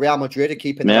that Real Madrid are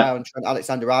keeping an eye on Trent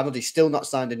Alexander-Arnold. He's still not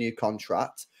signed a new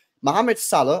contract. Mohamed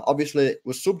Salah obviously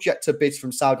was subject to bids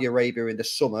from Saudi Arabia in the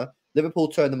summer. Liverpool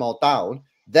turned them all down.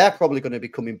 They're probably going to be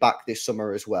coming back this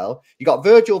summer as well. You got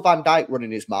Virgil van Dijk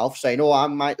running his mouth saying, "Oh, I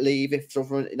might leave if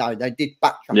someone." No, they did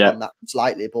backtrack on that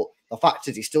slightly, but the fact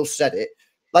is he still said it.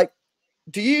 Like,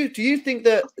 do you think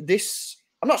that this?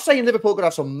 I'm not saying Liverpool are going to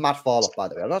have some mad fall off. By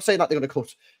the way, I'm not saying that they're going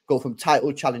to go from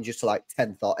title challenges to like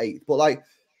 10th or 8th, but like,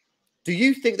 do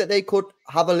you think that they could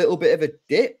have a little bit of a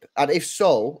dip? And if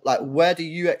so, like, where do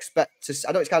you expect to?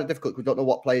 I know it's kind of difficult because we don't know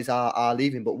what players are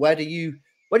leaving, but where do you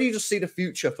just see the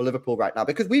future for Liverpool right now?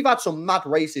 Because we've had some mad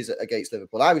races against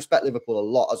Liverpool. I respect Liverpool a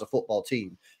lot as a football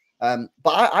team. But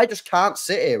I just can't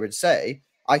sit here and say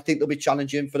I think they'll be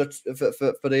challenging for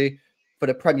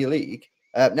the Premier League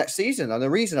next season. And the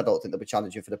reason I don't think they'll be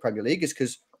challenging for the Premier League is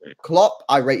because Klopp,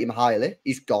 I rate him highly.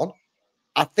 He's gone.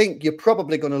 I think you're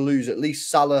probably going to lose at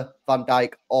least Salah, Van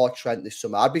Dijk, or Trent this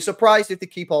summer. I'd be surprised if they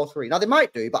keep all 3. Now they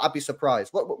might do, but I'd be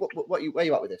surprised. Where are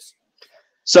you at with this?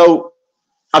 So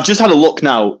I've just had a look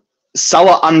now.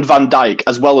 Salah and Van Dijk,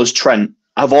 as well as Trent,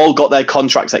 have all got their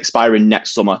contracts expiring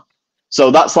next summer. So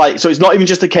that's like, so it's not even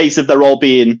just a case of they're all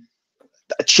being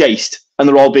chased and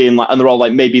they're all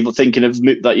maybe thinking of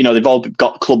that. They've all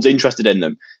got clubs interested in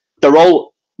them. They're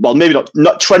all, well, maybe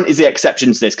not. Trent is the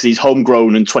exception to this because he's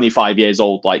homegrown and 25 years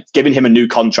old. Like giving him a new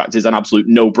contract is an absolute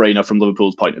no-brainer from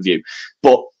Liverpool's point of view.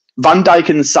 But Van Dijk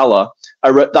and Salah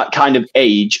are at that kind of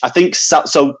age. I think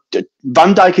so.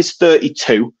 Van Dijk is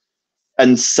 32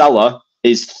 and Salah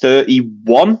is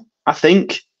 31, I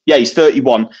think. Yeah, he's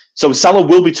 31. So Salah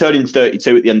will be turning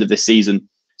 32 at the end of this season.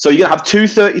 So you're going to have two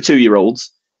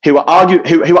 32-year-olds who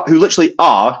who literally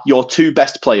are your 2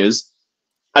 best players,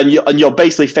 and you're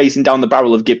basically facing down the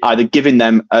barrel of either giving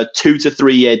them a 2 to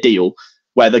 3 year deal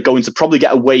where they're going to probably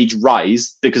get a wage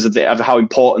rise because of how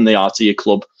important they are to your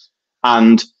club,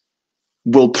 and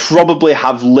will probably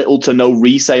have little to no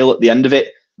resale at the end of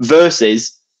it,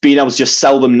 versus being able to just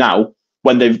sell them now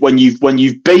when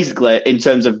you've basically, in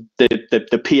terms of the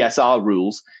PSR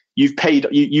rules, you've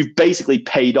basically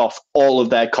paid off all of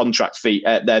their contract fee,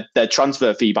 their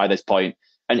transfer fee by this point,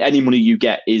 and any money you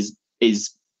get is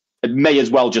it may as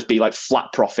well just be like flat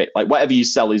profit. Like whatever you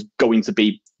sell is going to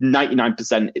be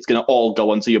 99%, it's going to all go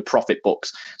onto your profit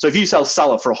books. So if you sell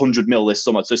Salah for 100 mil this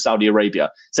summer to Saudi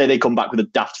Arabia, say they come back with a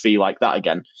daft fee like that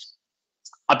again,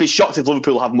 I'd be shocked if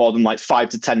Liverpool have more than like 5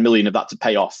 to 10 million of that to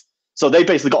pay off. So they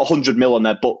basically got 100 mil on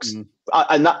their books,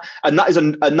 and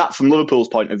that from Liverpool's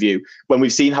point of view, when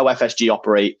we've seen how FSG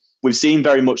operate, we've seen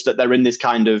very much that they're in this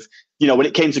kind of, when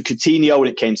it came to Coutinho, when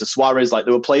it came to Suarez, like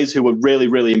there were players who were really,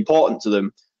 really important to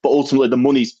them, but ultimately the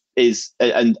money is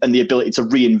and the ability to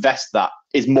reinvest that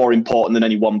is more important than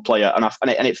any one player. And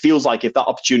it feels like if that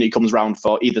opportunity comes around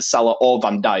for either Salah or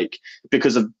Van Dijk,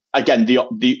 because of again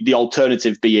the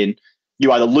alternative being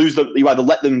you either lose them, you either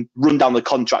let them run down the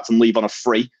contract and leave on a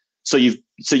free. So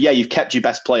you've kept your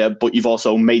best player, but you've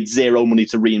also made zero money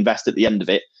to reinvest at the end of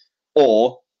it,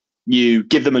 or you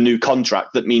give them a new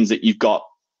contract that means that you've got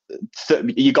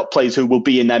players who will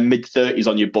be in their mid-30s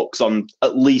on your books on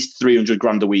at least 300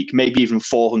 grand a week, maybe even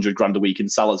 400 grand a week in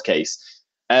Salah's case.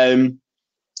 They're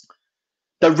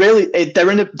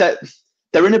in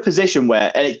a position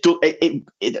where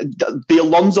the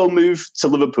Alonso move to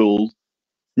Liverpool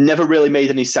never really made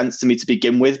any sense to me to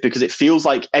begin with, because it feels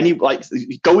like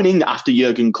going in after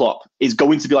Jurgen Klopp is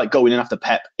going to be like going in after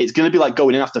Pep. It's going to be like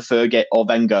going in after Fergie or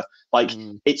Wenger.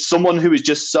 It's someone who is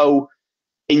just so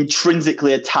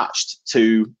intrinsically attached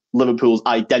to Liverpool's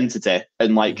identity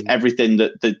and everything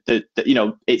that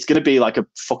it's going to be like a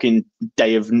fucking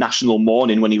day of national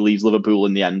mourning when he leaves Liverpool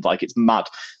in the end. It's mad.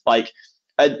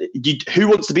 Who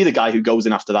wants to be the guy who goes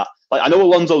in after that? I know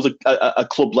Alonso's a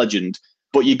club legend,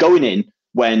 but you're going in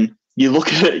when you're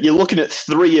looking at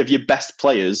three of your best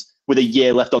players with a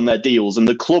year left on their deals, and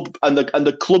the club and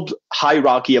the club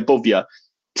hierarchy above you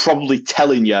probably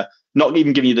telling you, not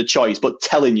even giving you the choice, but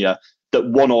telling you that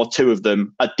one or two of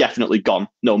them are definitely gone,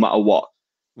 no matter what.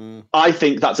 I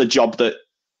think that's a job that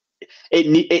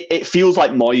it feels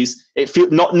like Moyes. It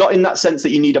feels not in that sense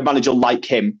that you need a manager like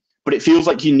him, but it feels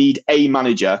like you need a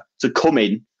manager to come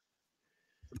in,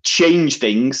 change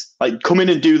things, come in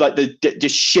and do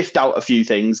just shift out a few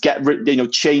things,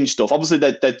 change stuff. Obviously,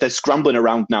 they're scrambling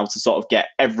around now to sort of get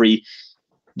everything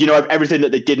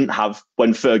that they didn't have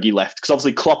when Fergie left, because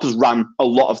obviously Klopp has ran a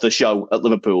lot of the show at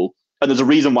Liverpool, and there's a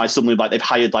reason why suddenly they've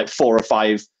hired 4 or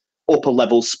 5 upper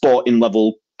level, sporting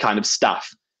level kind of staff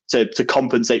to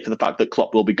compensate for the fact that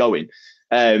Klopp will be going.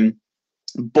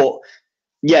 But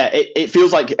yeah, it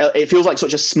feels like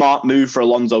such a smart move for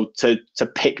Alonso to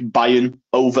pick Bayern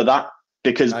over that,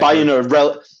 because Bayern are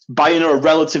a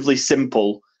relatively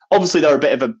simple. Obviously, they're a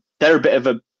bit of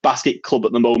a basket club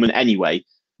at the moment anyway.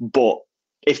 But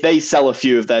if they sell a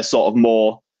few of their sort of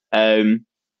more,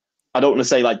 I don't want to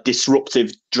say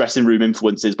disruptive dressing room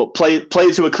influences, but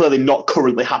players who are clearly not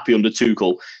currently happy under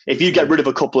Tuchel, if you get rid of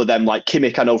a couple of them, like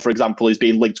Kimmich, I know for example, is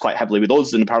being linked quite heavily with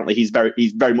us, and apparently he's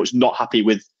very much not happy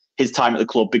with his time at the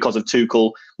club because of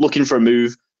Tuchel, looking for a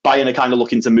move. Bayern are kind of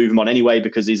looking to move him on anyway,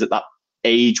 because he's at that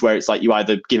age where it's you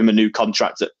either give him a new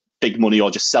contract at big money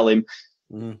or just sell him.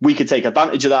 We could take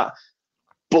advantage of that.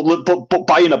 But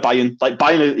Bayern are Bayern.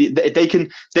 They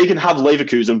can have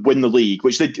Leverkusen win the league,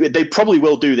 which they probably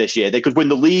will do this year. They could win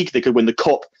the league, they could win the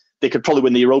cup, they could probably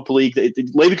win the Europa League.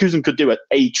 Leverkusen could do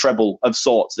a treble of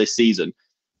sorts this season,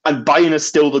 and Bayern is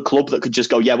still the club that could just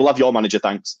go, yeah, we'll have your manager,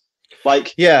 thanks.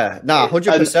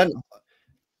 100%.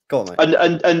 Go on, mate.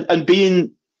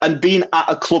 And being at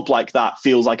a club like that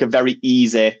feels like a very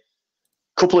easy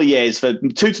couple of years, for 2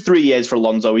 to 3 years for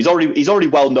Alonso. He's already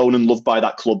well known and loved by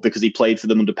that club because he played for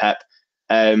them under Pep.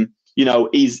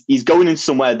 He's going in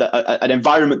somewhere that an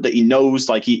environment that he knows,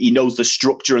 he knows the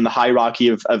structure and the hierarchy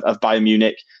of Bayern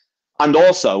Munich, and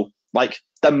also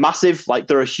they're massive,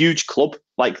 they're a huge club.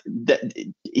 It's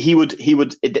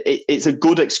a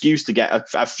good excuse to get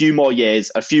a few more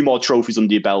years, a few more trophies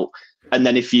under your belt, and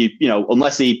then if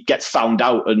unless he gets found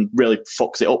out and really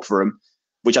fucks it up for him,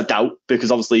 which I doubt, because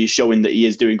obviously he's showing that he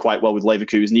is doing quite well with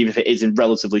Leverkusen, even if it is in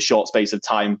relatively short space of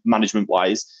time, management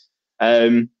wise.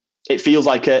 It feels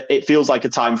like a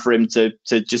time for him to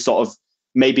just sort of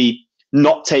maybe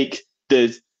not take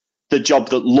the job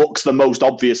that looks the most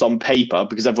obvious on paper,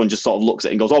 because everyone just sort of looks at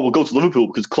it and goes, oh, we'll go to Liverpool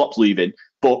because Klopp's leaving.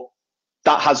 But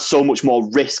that has so much more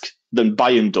risk than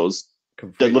Bayern does.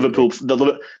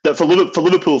 That for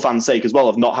Liverpool fans' sake as well,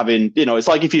 of not having, it's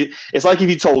like if you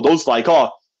told us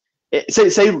say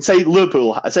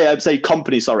Liverpool, say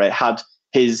Company, had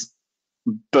his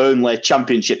Burnley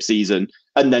Championship season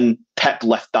and then Pep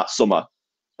left that summer,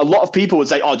 a lot of people would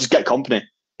say, oh, just get Company,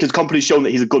 because Company's shown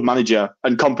that he's a good manager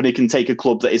and Company can take a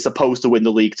club that is supposed to win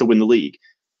the league to win the league.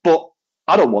 But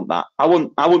I don't want that. I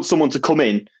want someone to come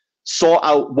in, sort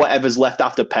out whatever's left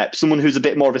after Pep, someone who's a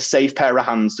bit more of a safe pair of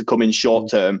hands to come in short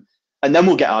term and then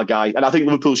we'll get our guy. And I think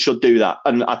Liverpool should do that.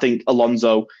 And I think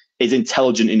Alonso is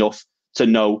intelligent enough to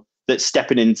know that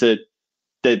stepping into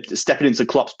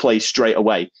Klopp's place straight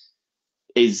away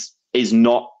is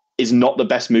not the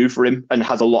best move for him, and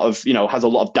has a lot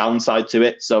of downside to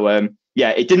it. So yeah,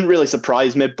 it didn't really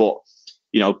surprise me, but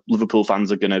Liverpool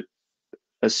fans are going to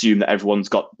assume that everyone's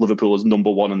got Liverpool as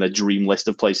number one on their dream list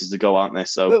of places to go, aren't they?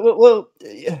 So well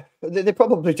yeah, they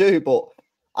probably do, but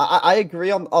I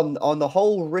agree on the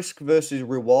whole risk versus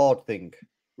reward thing,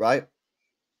 right?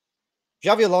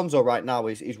 Xabi Alonso right now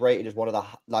is rated as one of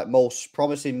the most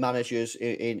promising managers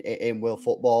in world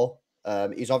football.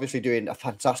 He's obviously doing a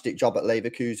fantastic job at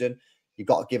Leverkusen. You've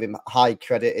got to give him high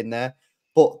credit in there.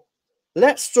 But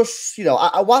let's just,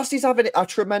 whilst he's having a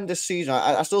tremendous season,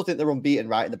 I still think they're unbeaten,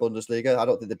 right, in the Bundesliga. I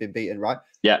don't think they've been beaten, right?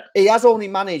 Yeah. He has only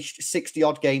managed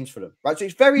 60-odd games for them, right? So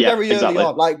it's very early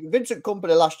on. Like Vincent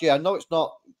Kompany last year, I know it's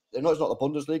not the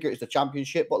Bundesliga, it's the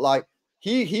Championship, but like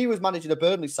he was managing a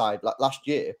Burnley side like last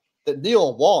year that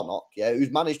Neil Warnock,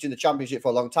 who's managed in the Championship for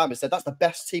a long time, has said that's the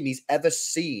best team he's ever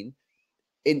seen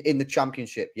in the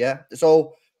Championship, yeah?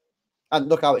 So, and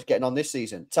look how it's getting on this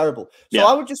season. Terrible. So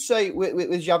I would just say with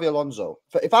Xabi Alonso,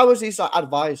 if I was his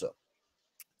advisor,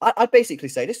 I'd basically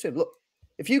say this to him: look,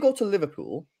 if you go to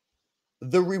Liverpool,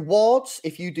 the rewards,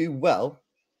 if you do well,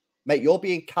 mate, you're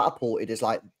being catapulted as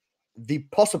like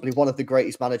possibly one of the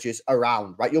greatest managers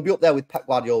around, right? You'll be up there with Pep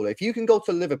Guardiola. If you can go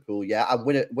to Liverpool, and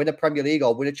win a Premier League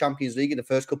or win a Champions League in the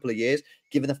first couple of years,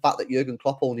 given the fact that Jurgen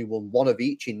Klopp only won one of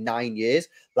each in 9 years,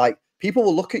 like people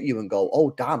will look at you and go,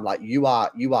 "Oh, damn! Like you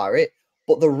are it."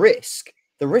 But the risk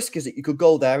is that you could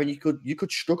go there and you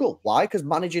could struggle. Why? Because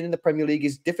managing in the Premier League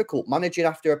is difficult. Managing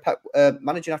after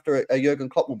a Jurgen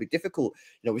Klopp will be difficult.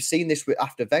 We've seen this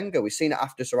after Wenger. We've seen it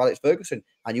after Sir Alex Ferguson,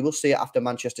 and you will see it after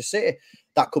Manchester City.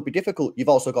 That could be difficult. You've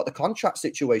also got the contract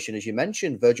situation, as you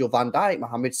mentioned, Virgil van Dijk,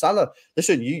 Mohamed Salah.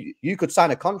 Listen, you could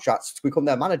sign a contract to become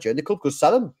their manager, and the club could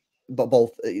sell them, but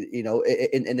both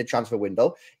in the transfer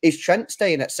window. Is Trent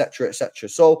staying, etc., etc.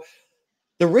 So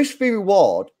the risk-free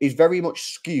reward is very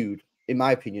much skewed, in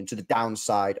my opinion, to the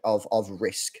downside of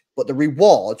risk. But the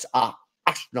rewards are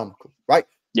astronomical, right?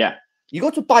 Yeah. You go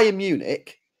to Bayern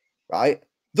Munich, right?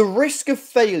 The risk of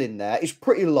failing there is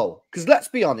pretty low. Because let's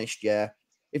be honest,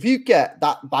 if you get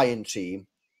that Bayern team,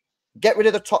 get rid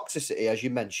of the toxicity, as you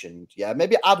mentioned,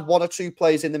 maybe add one or two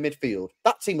players in the midfield,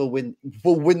 that team will win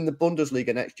the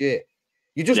Bundesliga next year.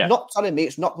 You're just not telling me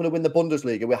it's not going to win the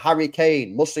Bundesliga with Harry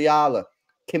Kane, Musiala,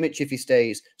 Kimmich if he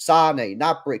stays, Sane,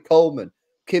 Gnabry, Coleman,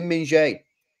 Kim Min-jae,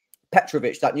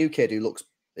 Petrovic, that new kid who looks...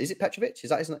 Is it Petrovic? Is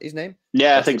that his name?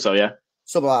 Yeah, I think so, yeah.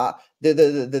 Something like that.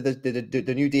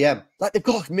 The new DM. Like, they've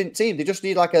got a mint team. They just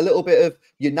need like a little bit of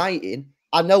uniting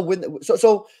and they'll win.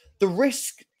 So the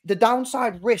risk, the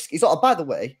downside risk is not, by the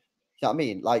way, you know what I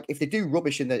mean? Like, if they do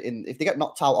rubbish if they get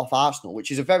knocked out off Arsenal, which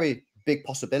is a very big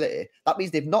possibility, that means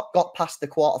they've not got past the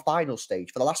quarterfinal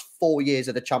stage for the last 4 years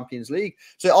of the Champions League.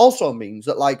 So it also means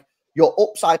that, like, your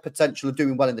upside potential of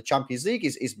doing well in the Champions League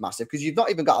is massive because you've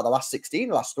not even got out of the last 16,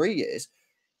 the last 3 years.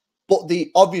 But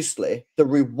obviously the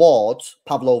rewards,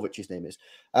 Pavlovic, his name is,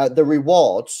 the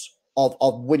rewards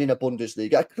of winning a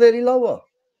Bundesliga are clearly lower.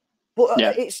 But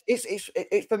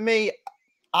it's for me,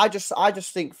 I just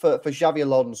think for Xabi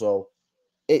Alonso,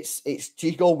 it's do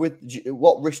you go with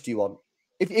what risk do you want?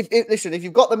 Listen, if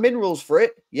you've got the minerals for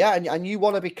it, and you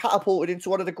want to be catapulted into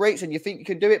one of the greats and you think you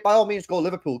can do it, by all means go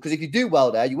Liverpool. Because if you do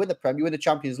well there, you win the Prem, you win the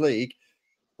Champions League,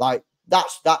 like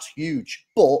that's huge.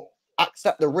 But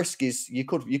accept the risk is you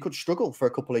could struggle for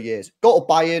a couple of years. Go to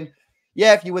Bayern,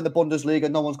 if you win the Bundesliga,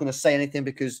 no one's going to say anything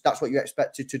because that's what you're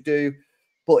expected to do.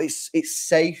 But it's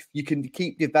safe. You can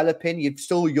keep developing. You're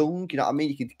still young, you know what I mean?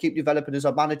 You can keep developing as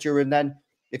a manager, and then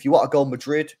if you want to go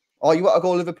Madrid or you want to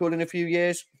go Liverpool in a few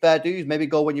years, fair dues. Maybe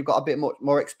go when you've got a bit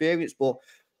more experience. But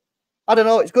I don't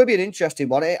know. It's going to be an interesting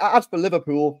one. As for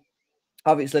Liverpool,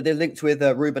 obviously they're linked with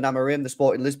Ruben Amorim, the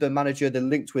Sporting Lisbon manager. They're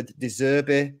linked with De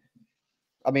Zerbi.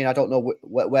 I mean, I don't know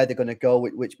where they're going to go,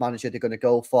 which manager they're going to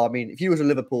go for. I mean, if you was a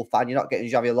Liverpool fan, you're not getting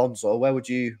Xabi Alonso. Where would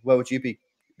you be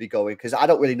going? Because I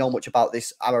don't really know much about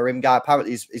this Amorim guy.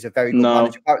 Apparently, he's a very good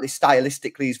manager. Apparently,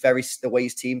 stylistically, the way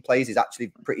his team plays is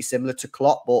actually pretty similar to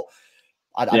Klopp. But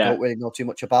I don't really know too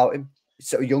much about him. He's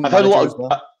sort of young. I've heard a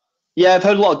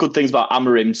lot of good things about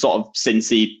Amorim sort of since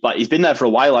he's been there for a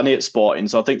while, hasn't he, at Sporting?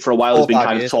 So I think for a while he's been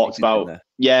kind of talked about.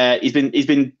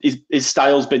 His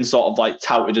style's been sort of like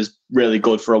touted as really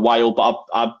good for a while. But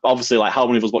I obviously, like, how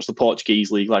many of us watch the Portuguese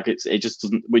league? Like it just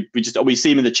doesn't. We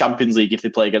see him in the Champions League if they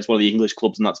play against one of the English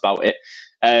clubs, and that's about it.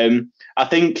 I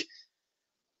think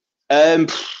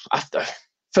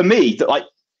for me, that, like,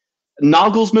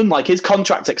 Nagelsmann, like his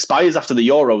contract expires after the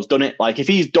Euros, doesn't it? Like if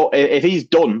he's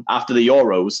done after the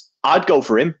Euros, I'd go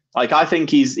for him. Like I think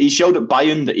he showed at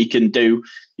Bayern that he can do.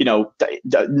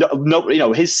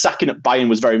 His second at Bayern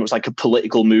was very much like a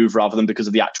political move rather than because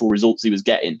of the actual results he was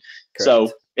getting. Correct.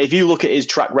 So if you look at his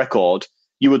track record,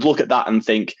 you would look at that and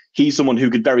think he's someone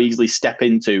who could very easily step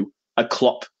into a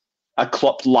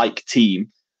Klopp-like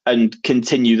team and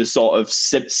continue the sort of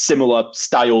similar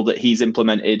style that he's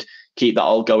implemented. Keep that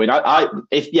all going.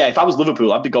 If I was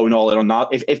Liverpool, I'd be going all in on that.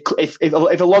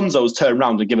 If Alonso's turned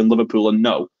around and given Liverpool a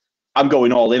no, I'm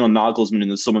going all in on Nagelsmann in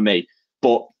the summer, mate.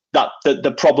 But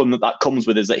the problem that comes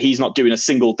with is that he's not doing a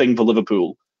single thing for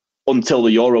Liverpool until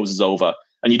the Euros is over,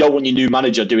 and you don't want your new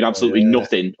manager doing absolutely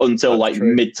nothing until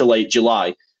mid to late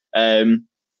July.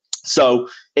 So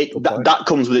that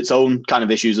comes with its own kind of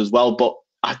issues as well. But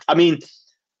I mean,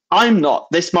 I'm not.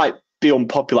 This might be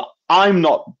unpopular. I'm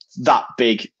not that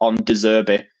big on De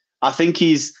Zerbi. I think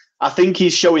he's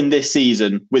showing this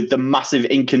season with the massive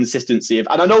inconsistency of,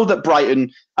 and I know that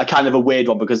Brighton are kind of a weird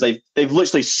one because they've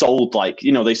literally sold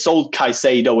they sold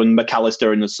Caicedo and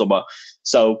McAllister in the summer.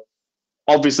 So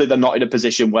obviously they're not in a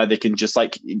position where they can just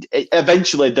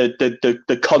eventually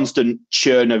the constant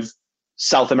churn of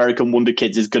South American wonder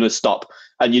kids is going to stop,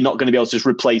 and you're not going to be able to just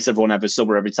replace everyone every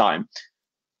summer every time.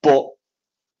 But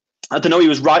I don't know. He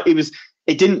was right.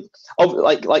 It didn't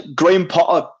like Graham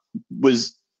Potter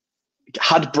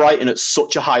had Brighton at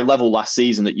such a high level last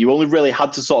season that you only really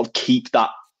had to sort of keep that.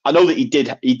 I know that he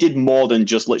did more than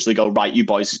just literally go, right, you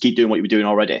boys just keep doing what you were doing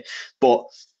already. But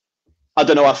I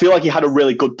don't know. I feel like he had a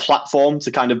really good platform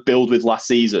to kind of build with last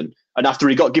season. And after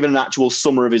he got given an actual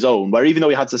summer of his own, where even though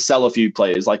he had to sell a few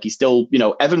players, like he still,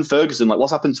 Evan Ferguson, like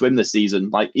what's happened to him this season?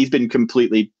 Like he's been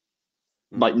completely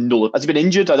null. Has he been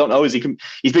injured? I don't know.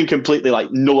 He's been completely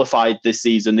nullified this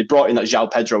season. They brought in that João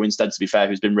Pedro instead, to be fair,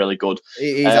 who's been really good.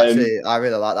 He's actually, I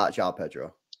really like that João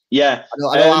Pedro. Yeah.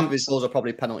 I know half of his goals are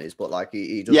probably penalties, but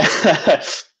he does. Yeah.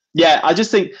 Yeah, I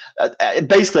just think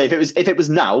basically if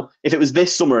it was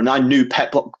this summer and I knew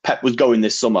Pep was going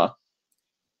this summer,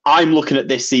 I'm looking at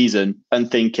this season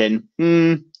and thinking,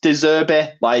 De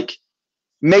Zerbi,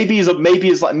 maybe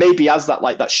has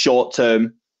that short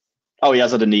term. Oh, he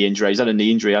has had a knee injury. He's had a knee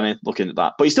injury. I'm looking at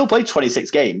that, but he still played 26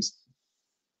 games.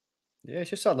 Yeah, he's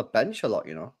just on the bench a lot,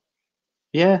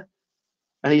 Yeah,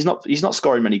 and he's not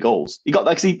scoring many goals. He got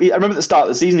I remember at the start of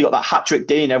the season he got that hat trick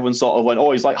day, and everyone sort of went,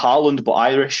 "Oh, he's like Haaland but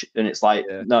Irish," and it's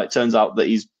no, it turns out that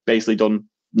he's basically done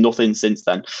nothing since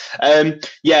then.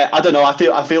 Yeah, I don't know. I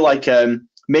feel like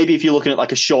maybe if you're looking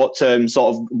at a short term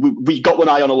sort of, we got one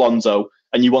eye on Alonso,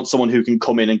 and you want someone who can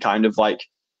come in and kind of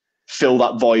fill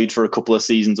that void for a couple of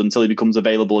seasons until he becomes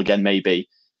available again, maybe.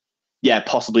 Yeah,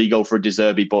 possibly you go for a De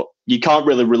Zerbi, but you can't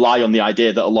really rely on the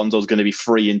idea that Alonso's going to be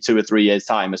free in 2 or 3 years'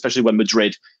 time, especially when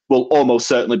Madrid will almost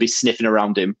certainly be sniffing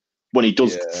around him when he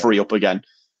does free up again.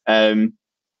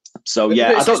 So yeah,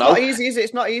 I don't know. It's not easy, is it?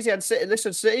 It's not easy. And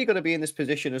City are going to be in this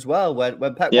position as well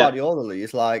when Pep Guardiola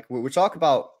leaves. We talk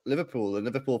about Liverpool, and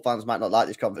Liverpool fans might not like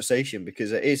this conversation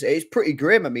because it's pretty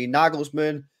grim. I mean,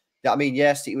 Nagelsmann. I mean,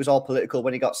 yes, it was all political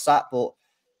when he got sacked, but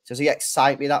does he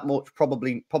excite me that much?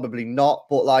 Probably not.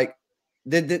 But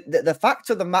the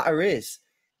fact of the matter is,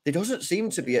 there doesn't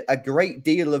seem to be a great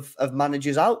deal of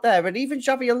managers out there, and even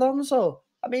Xabi Alonso.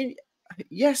 I mean,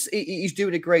 yes, he's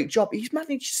doing a great job. He's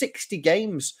managed 60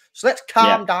 games, so let's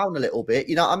calm down a little bit.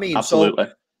 You know what I mean? Absolutely.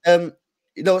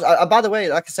 So, by the way,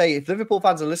 like I say, if Liverpool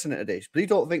fans are listening to this, please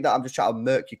don't think that I'm just trying to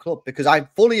murk your club, because I'm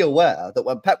fully aware that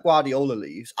when Pep Guardiola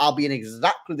leaves, I'll be in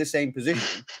exactly the same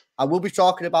position, and we'll be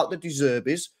talking about the De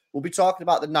Zerbis, we'll be talking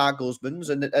about the Nagelsmanns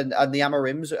and the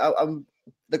Amarims, and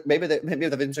maybe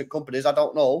the Vincent Kompanies. I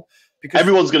don't know. Because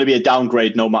everyone's going to be a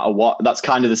downgrade no matter what. That's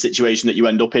kind of the situation that you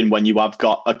end up in when you have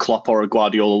got a Klopp or a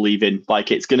Guardiola leaving.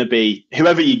 It's going to be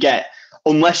whoever you get,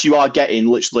 unless you are getting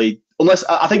unless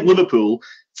I think Liverpool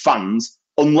fans,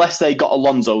 unless they got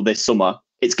Alonso this summer,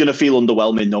 it's going to feel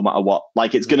underwhelming no matter what.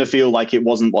 It's going to feel like it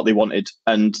wasn't what they wanted.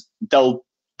 And they'll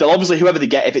obviously, whoever they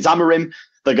get, if it's Amarim,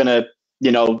 they're going to,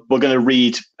 we're going to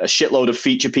read a shitload of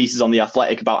feature pieces on The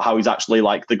Athletic about how he's actually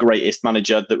the greatest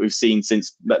manager that we've seen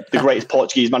since the greatest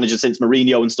Portuguese manager since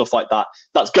Mourinho and stuff like that.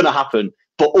 That's going to happen.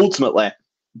 But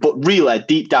really,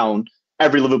 deep down,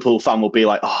 every Liverpool fan will be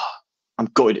like, oh, I'm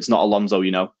gutted it's not Alonso,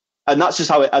 And that's just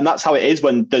how it is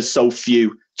when there's so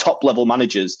few top level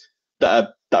managers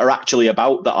that are actually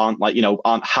about, that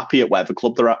aren't happy at whatever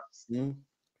club they're at.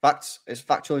 Facts. It's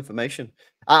factual information.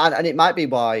 And it might be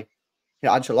why you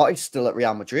know, Ancelotti's still at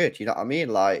Real Madrid. You know what I mean?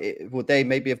 Like, would they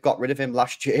maybe have got rid of him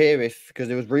last year because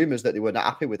there was rumours that they were not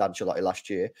happy with Ancelotti last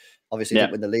year. Obviously,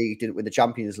 didn't win the league, didn't win the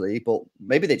Champions League, but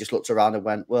maybe they just looked around and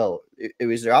went, "Well, who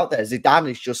is there out there?" Zidane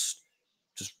is just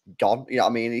gone. You know what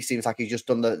I mean? He seems like he's just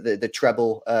done the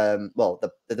treble,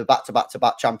 the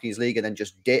back-to-back Champions League, and then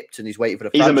just dipped, and he's waiting for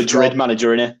the. He's a Madrid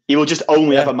manager, isn't he? He will just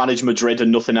only ever manage Madrid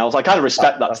and nothing else. I kind of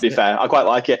respect that. To be fair, I quite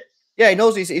like it. Yeah, he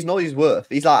knows his worth.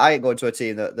 He's like, I ain't going to a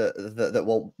team that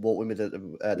won't win me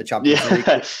the Champions League.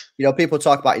 You know, people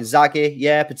talk about Inzaghi,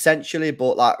 yeah, potentially,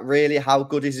 but like, really, how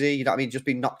good is he? You know what I mean? Just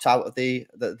being knocked out of the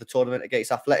tournament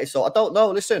against Athletic. So I don't know.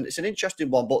 Listen, it's an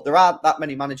interesting one, but there aren't that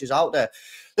many managers out there.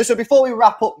 Listen, before we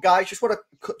wrap up, guys, just want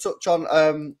to touch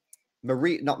on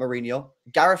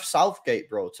Gareth Southgate,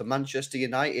 bro, to Manchester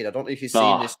United. I don't know if you've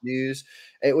seen this news.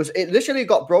 It literally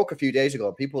got broke a few days ago.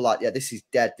 And people were like, yeah, this is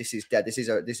dead. This is dead. This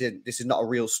is not a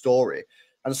real story.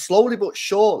 And slowly but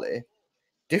surely,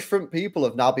 different people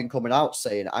have now been coming out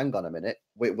saying, hang on a minute,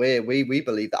 we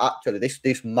believe that actually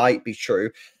this might be true.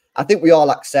 I think we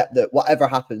all accept that whatever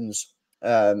happens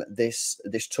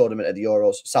this tournament at the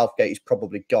Euros, Southgate is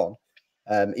probably gone.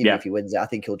 Even if he wins it, I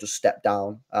think he'll just step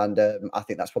down, and I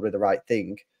think that's probably the right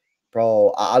thing,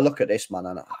 bro. I look at this, man,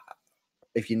 and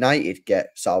if United get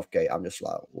Southgate, I'm just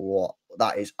like, what?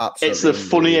 That is absolutely. It's the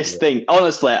funniest thing,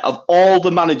 honestly, of all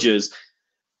the managers,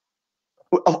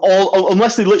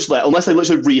 unless they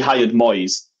literally rehired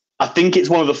Moyes. I think it's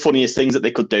one of the funniest things that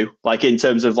they could do, like in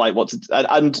terms of like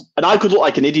and I could look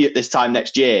like an idiot this time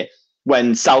next year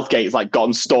when Southgate's like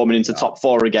gone storming into top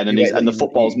four again, and the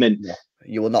football's mint. Yeah.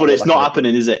 You will not, but it's not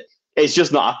happening, is it? It's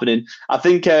just not happening. I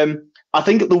think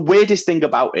the weirdest thing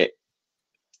about it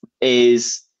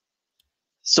is,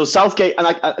 so Southgate, and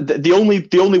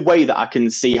the only way that I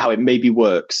can see how it maybe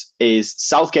works is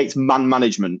Southgate's man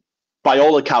management, by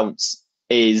all accounts,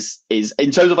 is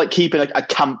in terms of like keeping a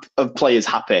camp of players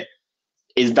happy,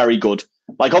 is very good.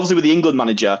 Like obviously with the England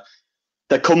manager,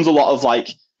 there comes a lot of like,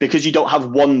 because you don't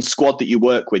have one squad that you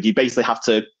work with, you basically have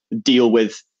to deal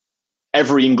with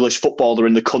every English footballer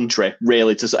in the country,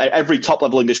 really, to every top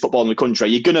level English footballer in the country.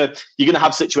 You're gonna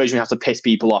have situations where you have to piss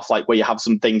people off, like where you have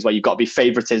some things where you've got to be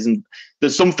favoritism.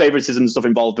 There's some favoritism and stuff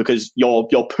involved because your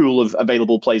pool of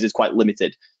available players is quite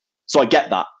limited. So I get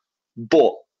that,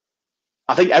 but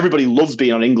I think everybody loves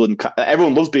being on England.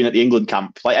 Everyone loves being at the England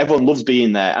camp. Like everyone loves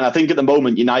being there. And I think at the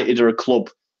moment United are a club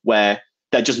where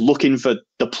they're just looking for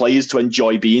the players to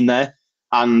enjoy being there,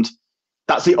 and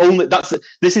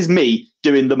this is me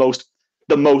doing the most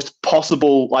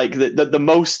possible, like the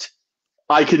most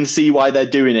I can see why they're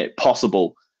doing it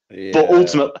possible. Yeah. But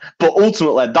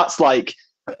ultimately, that's like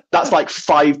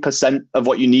 5% of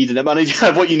what you need in a manager.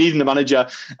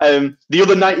 The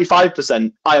other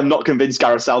 95%, I am not convinced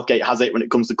Gareth Southgate has it when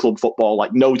it comes to club football.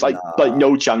 Like no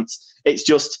chance.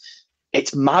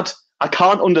 It's mad. I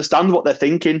can't understand what they're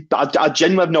thinking. I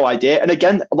genuinely have no idea. And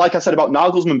again, like I said about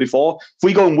Nagelsmann before, if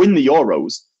we go and win the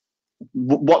Euros,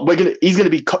 he's gonna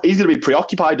be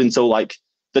preoccupied until like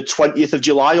the 20th of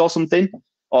July or something,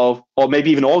 or maybe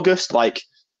even August. Like,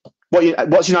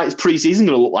 what's United's pre-season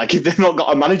gonna look like if they've not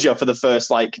got a manager for the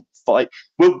first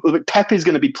Pep is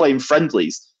gonna be playing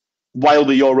friendlies while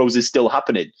the Euros is still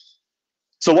happening.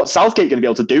 So what's Southgate gonna be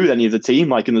able to do with any of the team,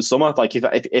 like in the summer, like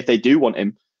if they do want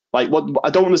him? Like, what? I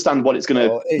don't understand what it's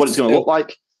gonna look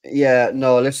like. Yeah,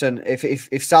 no. Listen,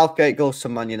 if Southgate goes to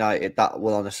Man United, that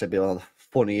will honestly be one of the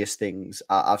funniest things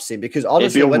I've seen, because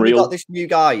honestly, when we got this new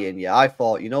guy in, I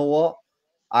thought, you know what?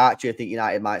 I actually think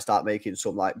United might start making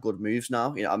some like good moves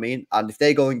now. You know what I mean? And if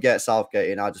they go and get Southgate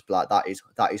in, I'll just be like, that is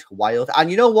wild.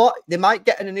 And you know what? They might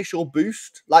get an initial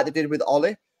boost like they did with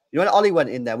Ollie. You know, when Ollie went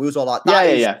in there, we was all like, that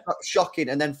is shocking.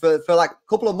 And then for like a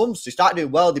couple of months, they started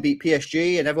doing well. They beat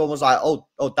PSG, and everyone was like, oh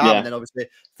damn. Yeah. And then obviously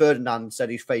Ferdinand said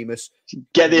he's famous.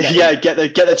 Get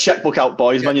the checkbook out,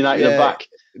 boys. Man United are back.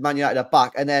 Man United are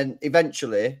back. And then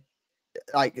eventually,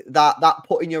 like that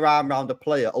putting your arm around a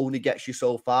player only gets you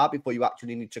so far before you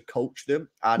actually need to coach them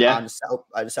and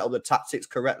set up the tactics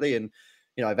correctly. And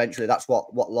you know, eventually that's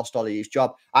what lost Ollie his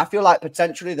job. I feel like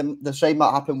potentially the same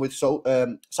might happen with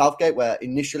Southgate, where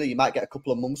initially you might get a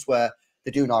couple of months where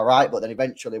they're doing all right, but then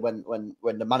eventually when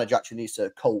the manager actually needs to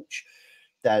coach,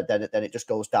 then it just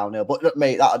goes downhill. But look,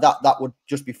 mate, that would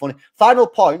just be funny. Final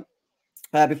point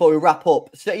before we wrap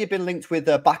up. Say you've been linked with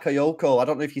Bakayoko. I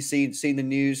don't know if you've seen the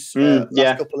news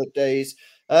last couple of days.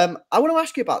 I want to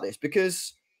ask you about this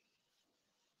because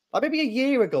like maybe a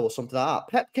year ago or something like that,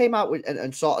 Pep came out with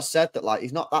and sort of said that like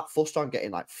he's not that fussed on getting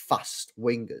like fast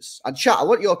wingers. And chat, I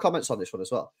want your comments on this one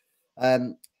as well.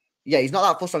 He's not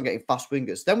that fussed on getting fast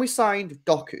wingers. Then we signed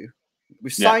Doku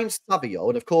we've signed Savio,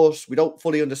 and of course, we don't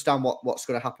fully understand what's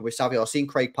going to happen with Savio. I've seen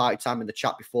Craig Party-Time in the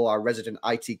chat before, our resident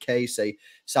ITK, say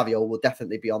Savio will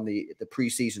definitely be on the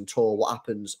pre-season tour. What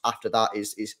happens after that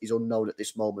is unknown at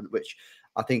this moment, which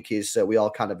I think is we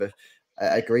all kind of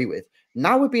agree with.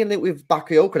 Now we're being linked with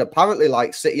Bakayoko, and apparently,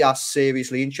 like, City are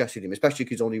seriously interested in him, especially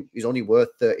because he's only worth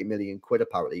 30 million quid.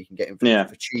 Apparently, you can get him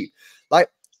for cheap. Like,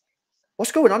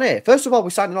 what's going on here? First of all, we're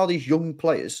signing all these young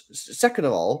players. Second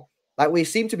of all, like, we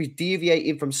seem to be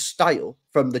deviating from style,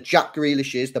 from the Jack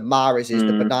Grealishes, the Mahrezes,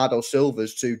 the Bernardo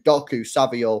Silvas to Doku,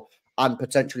 Savio, and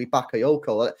potentially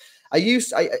Bakayoko.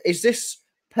 Is this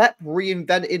Pep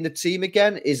reinventing the team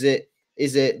again? Is it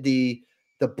the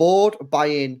board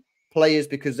buying players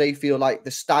because they feel like the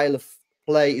style of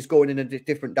play is going in a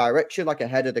different direction, like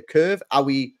ahead of the curve? Are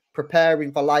we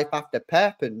preparing for life after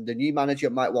Pep, and the new manager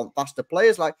might want faster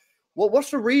players? Like,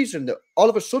 what's the reason that all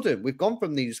of a sudden we've gone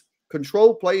from these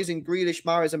control players in Grealish,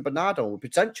 Mahrez, and Bernardo, and we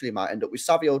potentially might end up with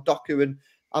Savio, Doku, and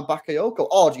Bakayoko?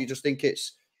 Or do you just think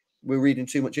we're reading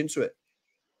too much into it?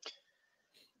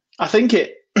 I think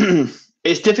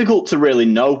it's difficult to really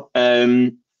know.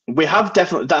 There have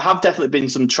definitely been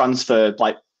some transfer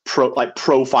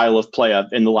profile of player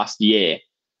in the last year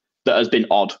that has been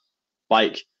odd.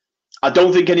 Like, I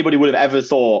don't think anybody would have ever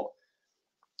thought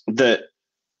that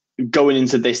going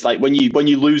into this, like, when you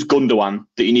lose Gundogan,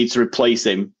 that you need to replace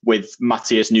him with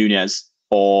Matheus Nunes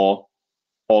or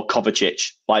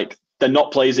Kovacic. Like, they're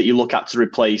not players that you look at to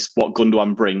replace what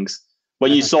Gundogan brings.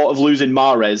 When you're sort of losing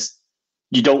Mahrez,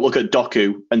 you don't look at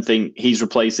Doku and think he's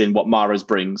replacing what Mahrez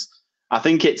brings. I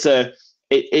think it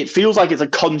feels like it's a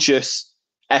conscious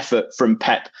effort from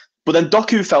Pep. But then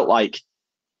Doku felt like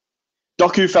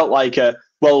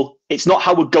well, it's not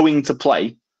how we're going to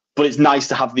play, but it's nice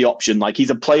to have the option. Like, he's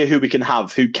a player who we can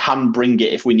have, who can bring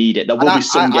it if we need it. There will be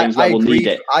some games where we'll need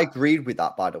it. I agreed with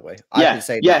that, by the way. And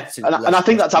I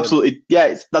think that's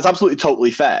absolutely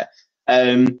totally fair.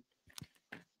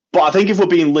 But I think if we're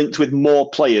being linked with more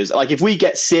players, like if we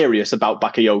get serious about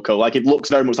Bakayoko, like it looks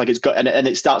very much like it's and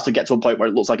it starts to get to a point where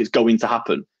it looks like it's going to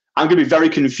happen, I'm going to be very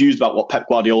confused about what Pep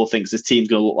Guardiola thinks this team's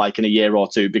going to look like in a year or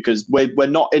two, because we're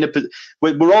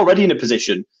already in a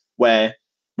position where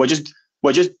we're just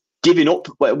giving up.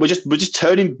 We're just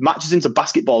turning matches into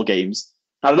basketball games,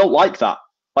 and I don't like that.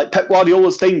 Like, Pep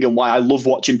Guardiola's thing, and why I love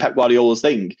watching Pep Guardiola's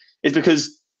thing, is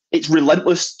because it's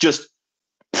relentless, just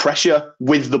pressure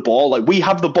with the ball. Like, we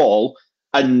have the ball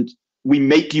and we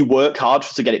make you work hard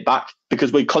to get it back,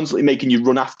 because we're constantly making you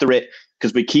run after it,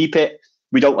 because we keep it,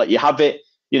 we don't let you have it.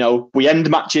 You know, we end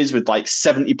matches with like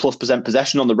 70+%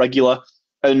 possession on the regular,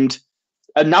 and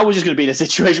now we're just going to be in a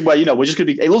situation where, you know, we're just going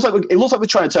to be. It looks like we're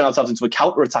trying to turn ourselves into a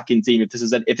counter-attacking team if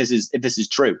this is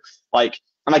true. Like,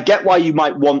 and I get why you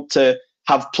might want to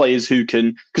have players who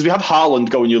can, because we have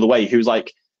Haaland going the other way, who's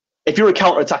like, if you're a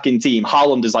counter-attacking team,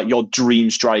 Haaland is like your dream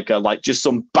striker, like just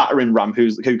some battering ram who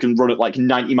can run at like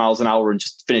 90 miles an hour and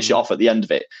just finish it off at the end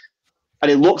of it. And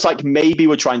it looks like maybe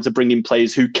we're trying to bring in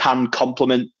players who can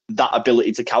complement that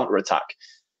ability to counter-attack.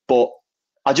 But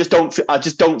I just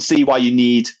don't see why you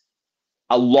need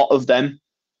a lot of them.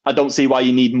 I don't see why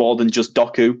you need more than just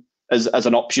Doku as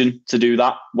an option to do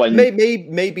that. When maybe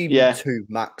two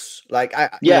max. Like,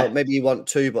 you know, maybe you want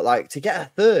two, but like to get a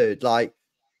third, like.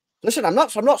 Listen, I'm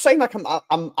not saying like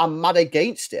I'm mad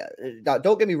against it.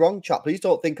 Don't get me wrong, chat. Please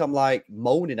don't think I'm like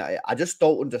moaning at it. I just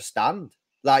don't understand.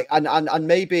 Like, and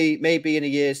maybe in a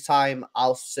year's time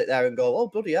I'll sit there and go, oh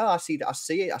bloody hell, I see it.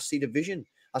 I see the vision.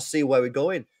 I see where we're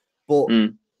going. But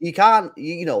you can't,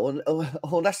 you know,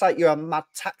 unless like you're a mad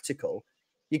tactical,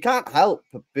 you can't help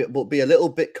but be a little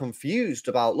bit confused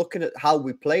about looking at how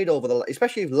we played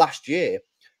especially last year,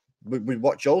 with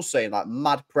what Joe's saying, like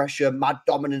mad pressure, mad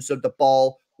dominance of the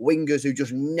ball. Wingers who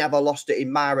just never lost it in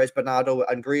Mahrez, Bernardo,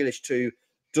 and Grealish to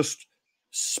just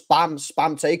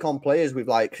spam take on players with,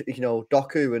 like, you know,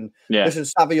 Doku and listen,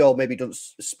 Savio maybe doesn't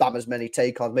spam as many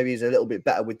take on. Maybe he's a little bit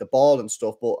better with the ball and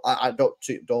stuff. But I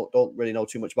don't really know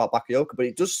too much about Bakayoko. But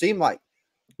it does seem like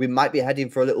we might be heading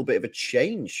for a little bit of a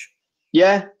change.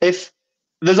 Yeah, if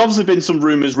there's obviously been some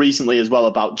rumours recently as well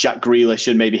about Jack Grealish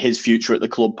and maybe his future at the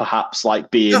club, perhaps like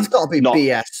being. That's got to be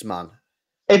BS, man.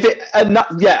 If it,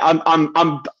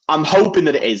 I'm hoping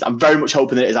that it is. I'm very much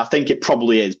hoping that it is. I think it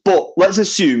probably is. But let's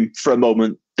assume for a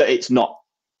moment that it's not.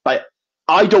 Like,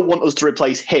 I don't want us to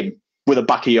replace him with a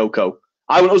Bakayoko.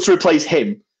 I want us to replace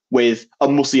him with a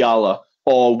Musiala,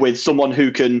 or with someone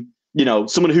who can, you know,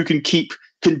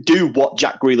 can do what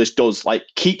Jack Grealish does, like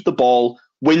keep the ball,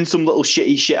 win some little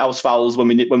shithouse fouls when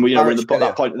we're in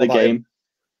that point of the game.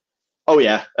 Oh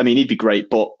yeah, I mean, he'd be great,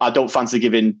 but I don't fancy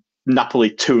giving Napoli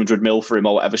 200 mil for him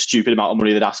or whatever stupid amount of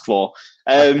money they'd ask for.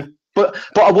 But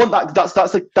But I want that.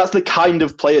 That's the kind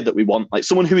of player that we want, like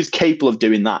someone who is capable of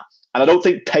doing that. And I don't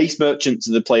think pace merchants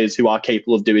are the players who are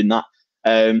capable of doing that.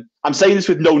 I'm saying this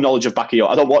with no knowledge of Bakayoko.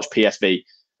 I don't watch PSV,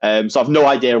 so I've no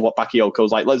idea what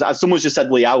Bakayoko's like. As someone's just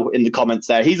said, Liao in the comments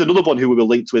there. He's another one who we were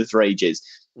linked with for ages,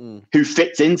 who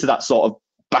fits into that sort of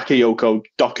Bakayoko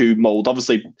Doku mold.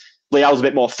 Obviously, Liao's a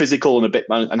bit more physical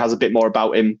and has a bit more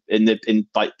about him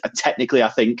technically, I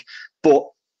think, but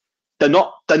they're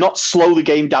not slow the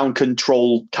game down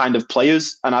control kind of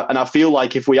players. And I feel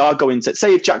like if we are going to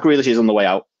say if Jack Grealish is on the way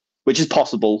out, which is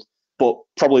possible, but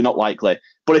probably not likely.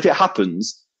 But if it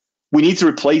happens, we need to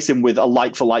replace him with a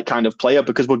like-for-like kind of player,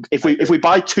 because if we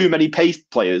buy too many pace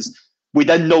players, we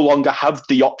then no longer have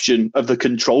the option of the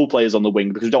control players on the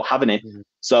wing because we don't have any.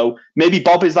 So maybe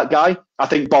Bob is that guy. I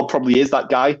think Bob probably is that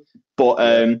guy. But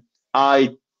do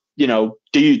you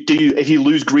if you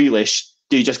lose Grealish,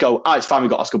 do you just go, it's fine, we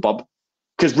got Oscar Bob?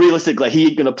 Because realistically, he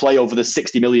ain't going to play over the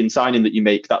 60 million signing that you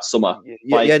make that summer.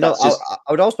 I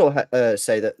would also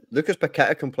say that Lucas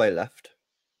Paqueta can play left.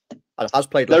 And has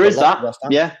played left. There is that.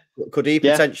 Yeah. Could he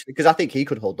potentially? Because I think he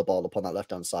could hold the ball up on that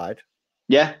left-hand side.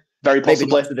 Yeah, very possibly.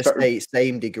 Maybe not to the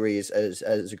same degree as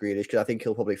Grealish, because I think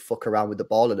he'll probably fuck around with the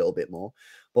ball a little bit more.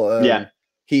 But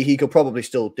he could probably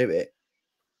still do it.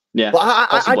 Yeah, but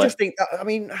I just think that,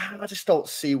 I just don't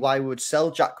see why we would sell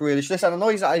Jack Grealish. Listen, I know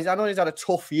he's had a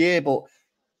tough year, but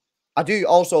I do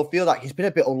also feel like he's been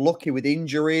a bit unlucky with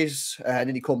injuries, and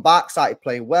then he come back, started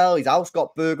playing well. His house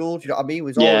got burgled. You know what I mean?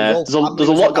 There's a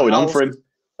lot going on for him.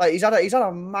 Like he's had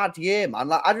a mad year, man.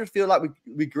 Like I just feel like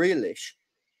with Grealish,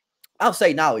 I'll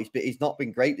say now he's not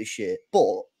been great this year,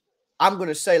 but I'm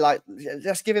gonna say like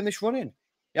let's give him this running.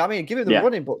 You know what I mean? Give him the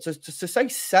running, but to say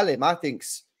sell him, I think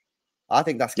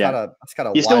that's kind of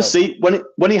you still see when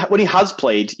he has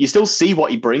played, you still see what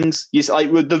he brings. You see,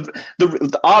 like with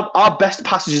our best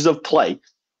passages of play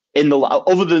in the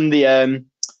other than the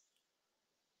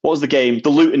what was the game, the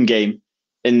Luton game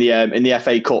in the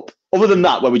FA Cup. Other than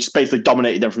that, where we just basically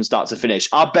dominated them from start to finish,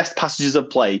 our best passages of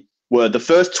play were the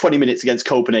first 20 minutes against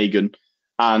Copenhagen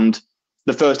and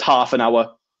the first half an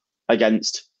hour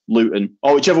against Luton,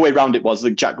 or whichever way around it was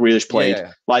that Jack Grealish played.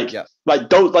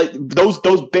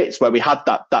 Those bits where we had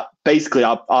that basically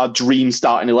our dream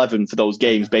starting 11 for those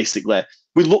games. Basically,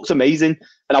 we looked amazing,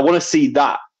 and I want to see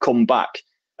that come back.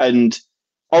 And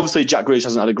obviously, Jack Grealish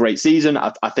hasn't had a great season.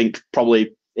 I think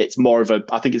probably it's more of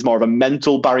a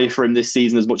mental barrier for him this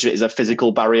season as much as it is a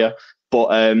physical barrier. But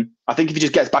I think if he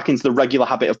just gets back into the regular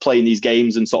habit of playing these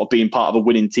games and sort of being part of a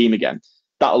winning team again,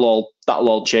 that'll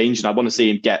all change. And I want to see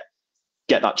him get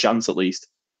that chance at least.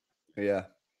 Yeah,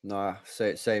 no,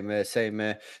 same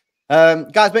here.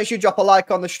 Guys, make sure you drop a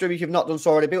like on the stream if you've not done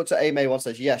so already. Built to A-May1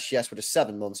 says yes with the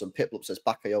 7 months, and Piplup says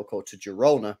Bakayoko to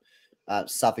Girona.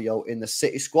 Savio in the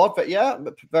City squad, but yeah,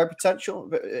 very potential.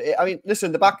 But,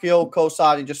 listen, the Bakayoko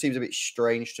signing just seems a bit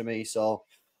strange to me. So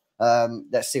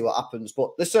let's see what happens. But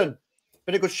listen,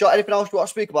 been a good shot. Anything else you want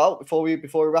to speak about before we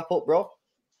wrap up, bro?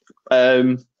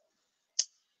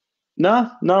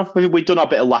 No, we've done our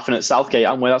bit of laughing at Southgate,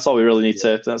 haven't we? That's all we really need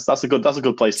to. That's a good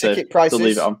place to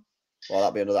leave it on. Well,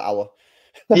 that'll be another hour.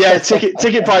 Yeah,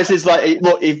 ticket prices. Like,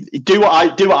 look, do what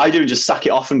I do and just sack it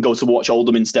off and go to watch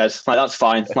Oldham instead. Like, that's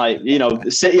fine. Like,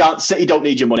 City don't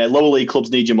need your money. Lower league clubs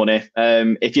need your money.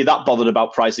 If you're that bothered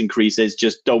about price increases,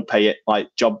 just don't pay it.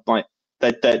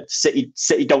 The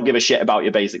City don't give a shit about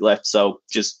you, basically. So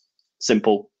just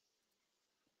simple.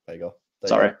 There you go.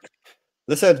 Sorry.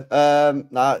 Listen,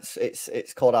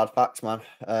 it's cold hard facts, man.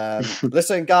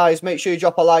 Listen, guys, make sure you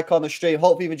drop a like on the stream.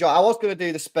 Hopefully you enjoy. I was going to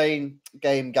do the Spain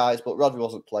game, guys, but Rodri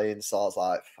wasn't playing, so I was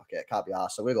like, fuck it, I can't be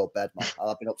arsed. So we're going to go to bed, man.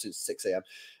 I've been up since 6 a.m.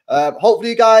 Hopefully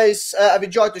you guys have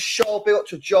enjoyed the show. Big up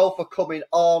to Joe for coming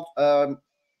on.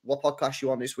 What podcast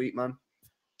you on this week, man?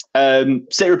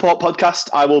 City Report podcast.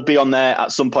 I will be on there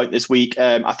at some point this week.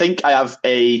 I think I have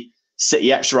a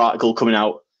City Extra article coming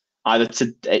out either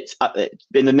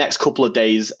in the next couple of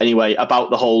days anyway,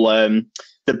 about the whole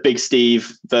the Big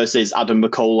Steve versus Adam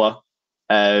McCullough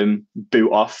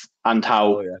boot off, and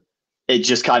how it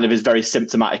just kind of is very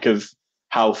symptomatic of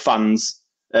how fans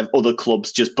of other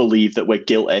clubs just believe that we're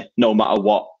guilty no matter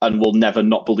what, and will never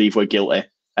not believe we're guilty.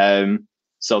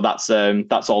 So that's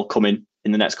all coming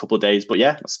in the next couple of days. But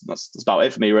yeah, that's about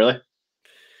it for me, really.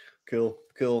 Cool.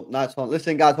 Nice one.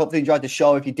 Listen, guys, hopefully you enjoyed the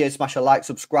show. If you did, smash a like,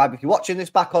 subscribe. If you're watching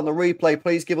this back on the replay,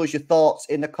 please give us your thoughts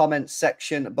in the comments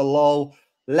section below.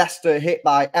 Leicester hit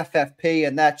by FFP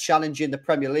and they're challenging the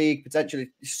Premier League,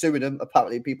 potentially suing them,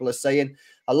 apparently people are saying.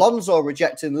 Alonso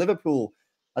rejecting Liverpool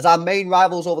as our main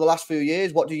rivals over the last few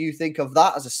years. What do you think of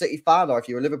that as a City fan, or if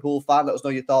you're a Liverpool fan, let us know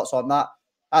your thoughts on that.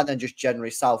 and then just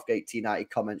generally Southgate T90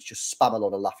 comments, just spam a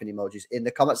lot of laughing emojis in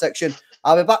the comment section.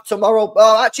 I'll be back tomorrow.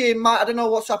 Well, actually, I don't know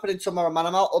what's happening tomorrow, man.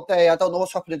 I'm out all day. I don't know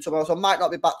what's happening tomorrow, so I might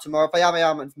not be back tomorrow. If I am, I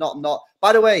am. If not, I'm not.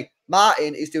 By the way,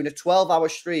 Martin is doing a 12-hour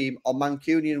stream on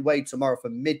Mancunian Way tomorrow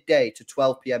from midday to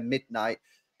 12 p.m. midnight.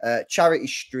 Charity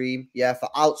stream, yeah, for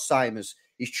Alzheimer's.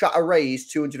 He's trying to raise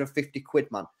 250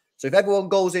 quid, man. So if everyone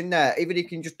goes in there, even if you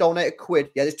can just donate a quid,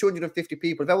 yeah, there's 250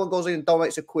 people. If everyone goes in and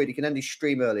donates a quid, you can end his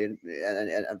stream early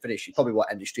and finish. You probably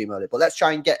won't end his stream early, but let's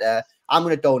try and get there. I'm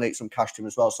going to donate some cash to him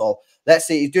as well. So let's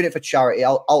see. He's doing it for charity,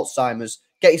 Alzheimer's.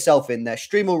 Get yourself in there.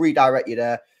 Stream will redirect you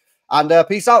there. And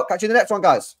peace out. Catch you in the next one,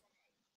 guys.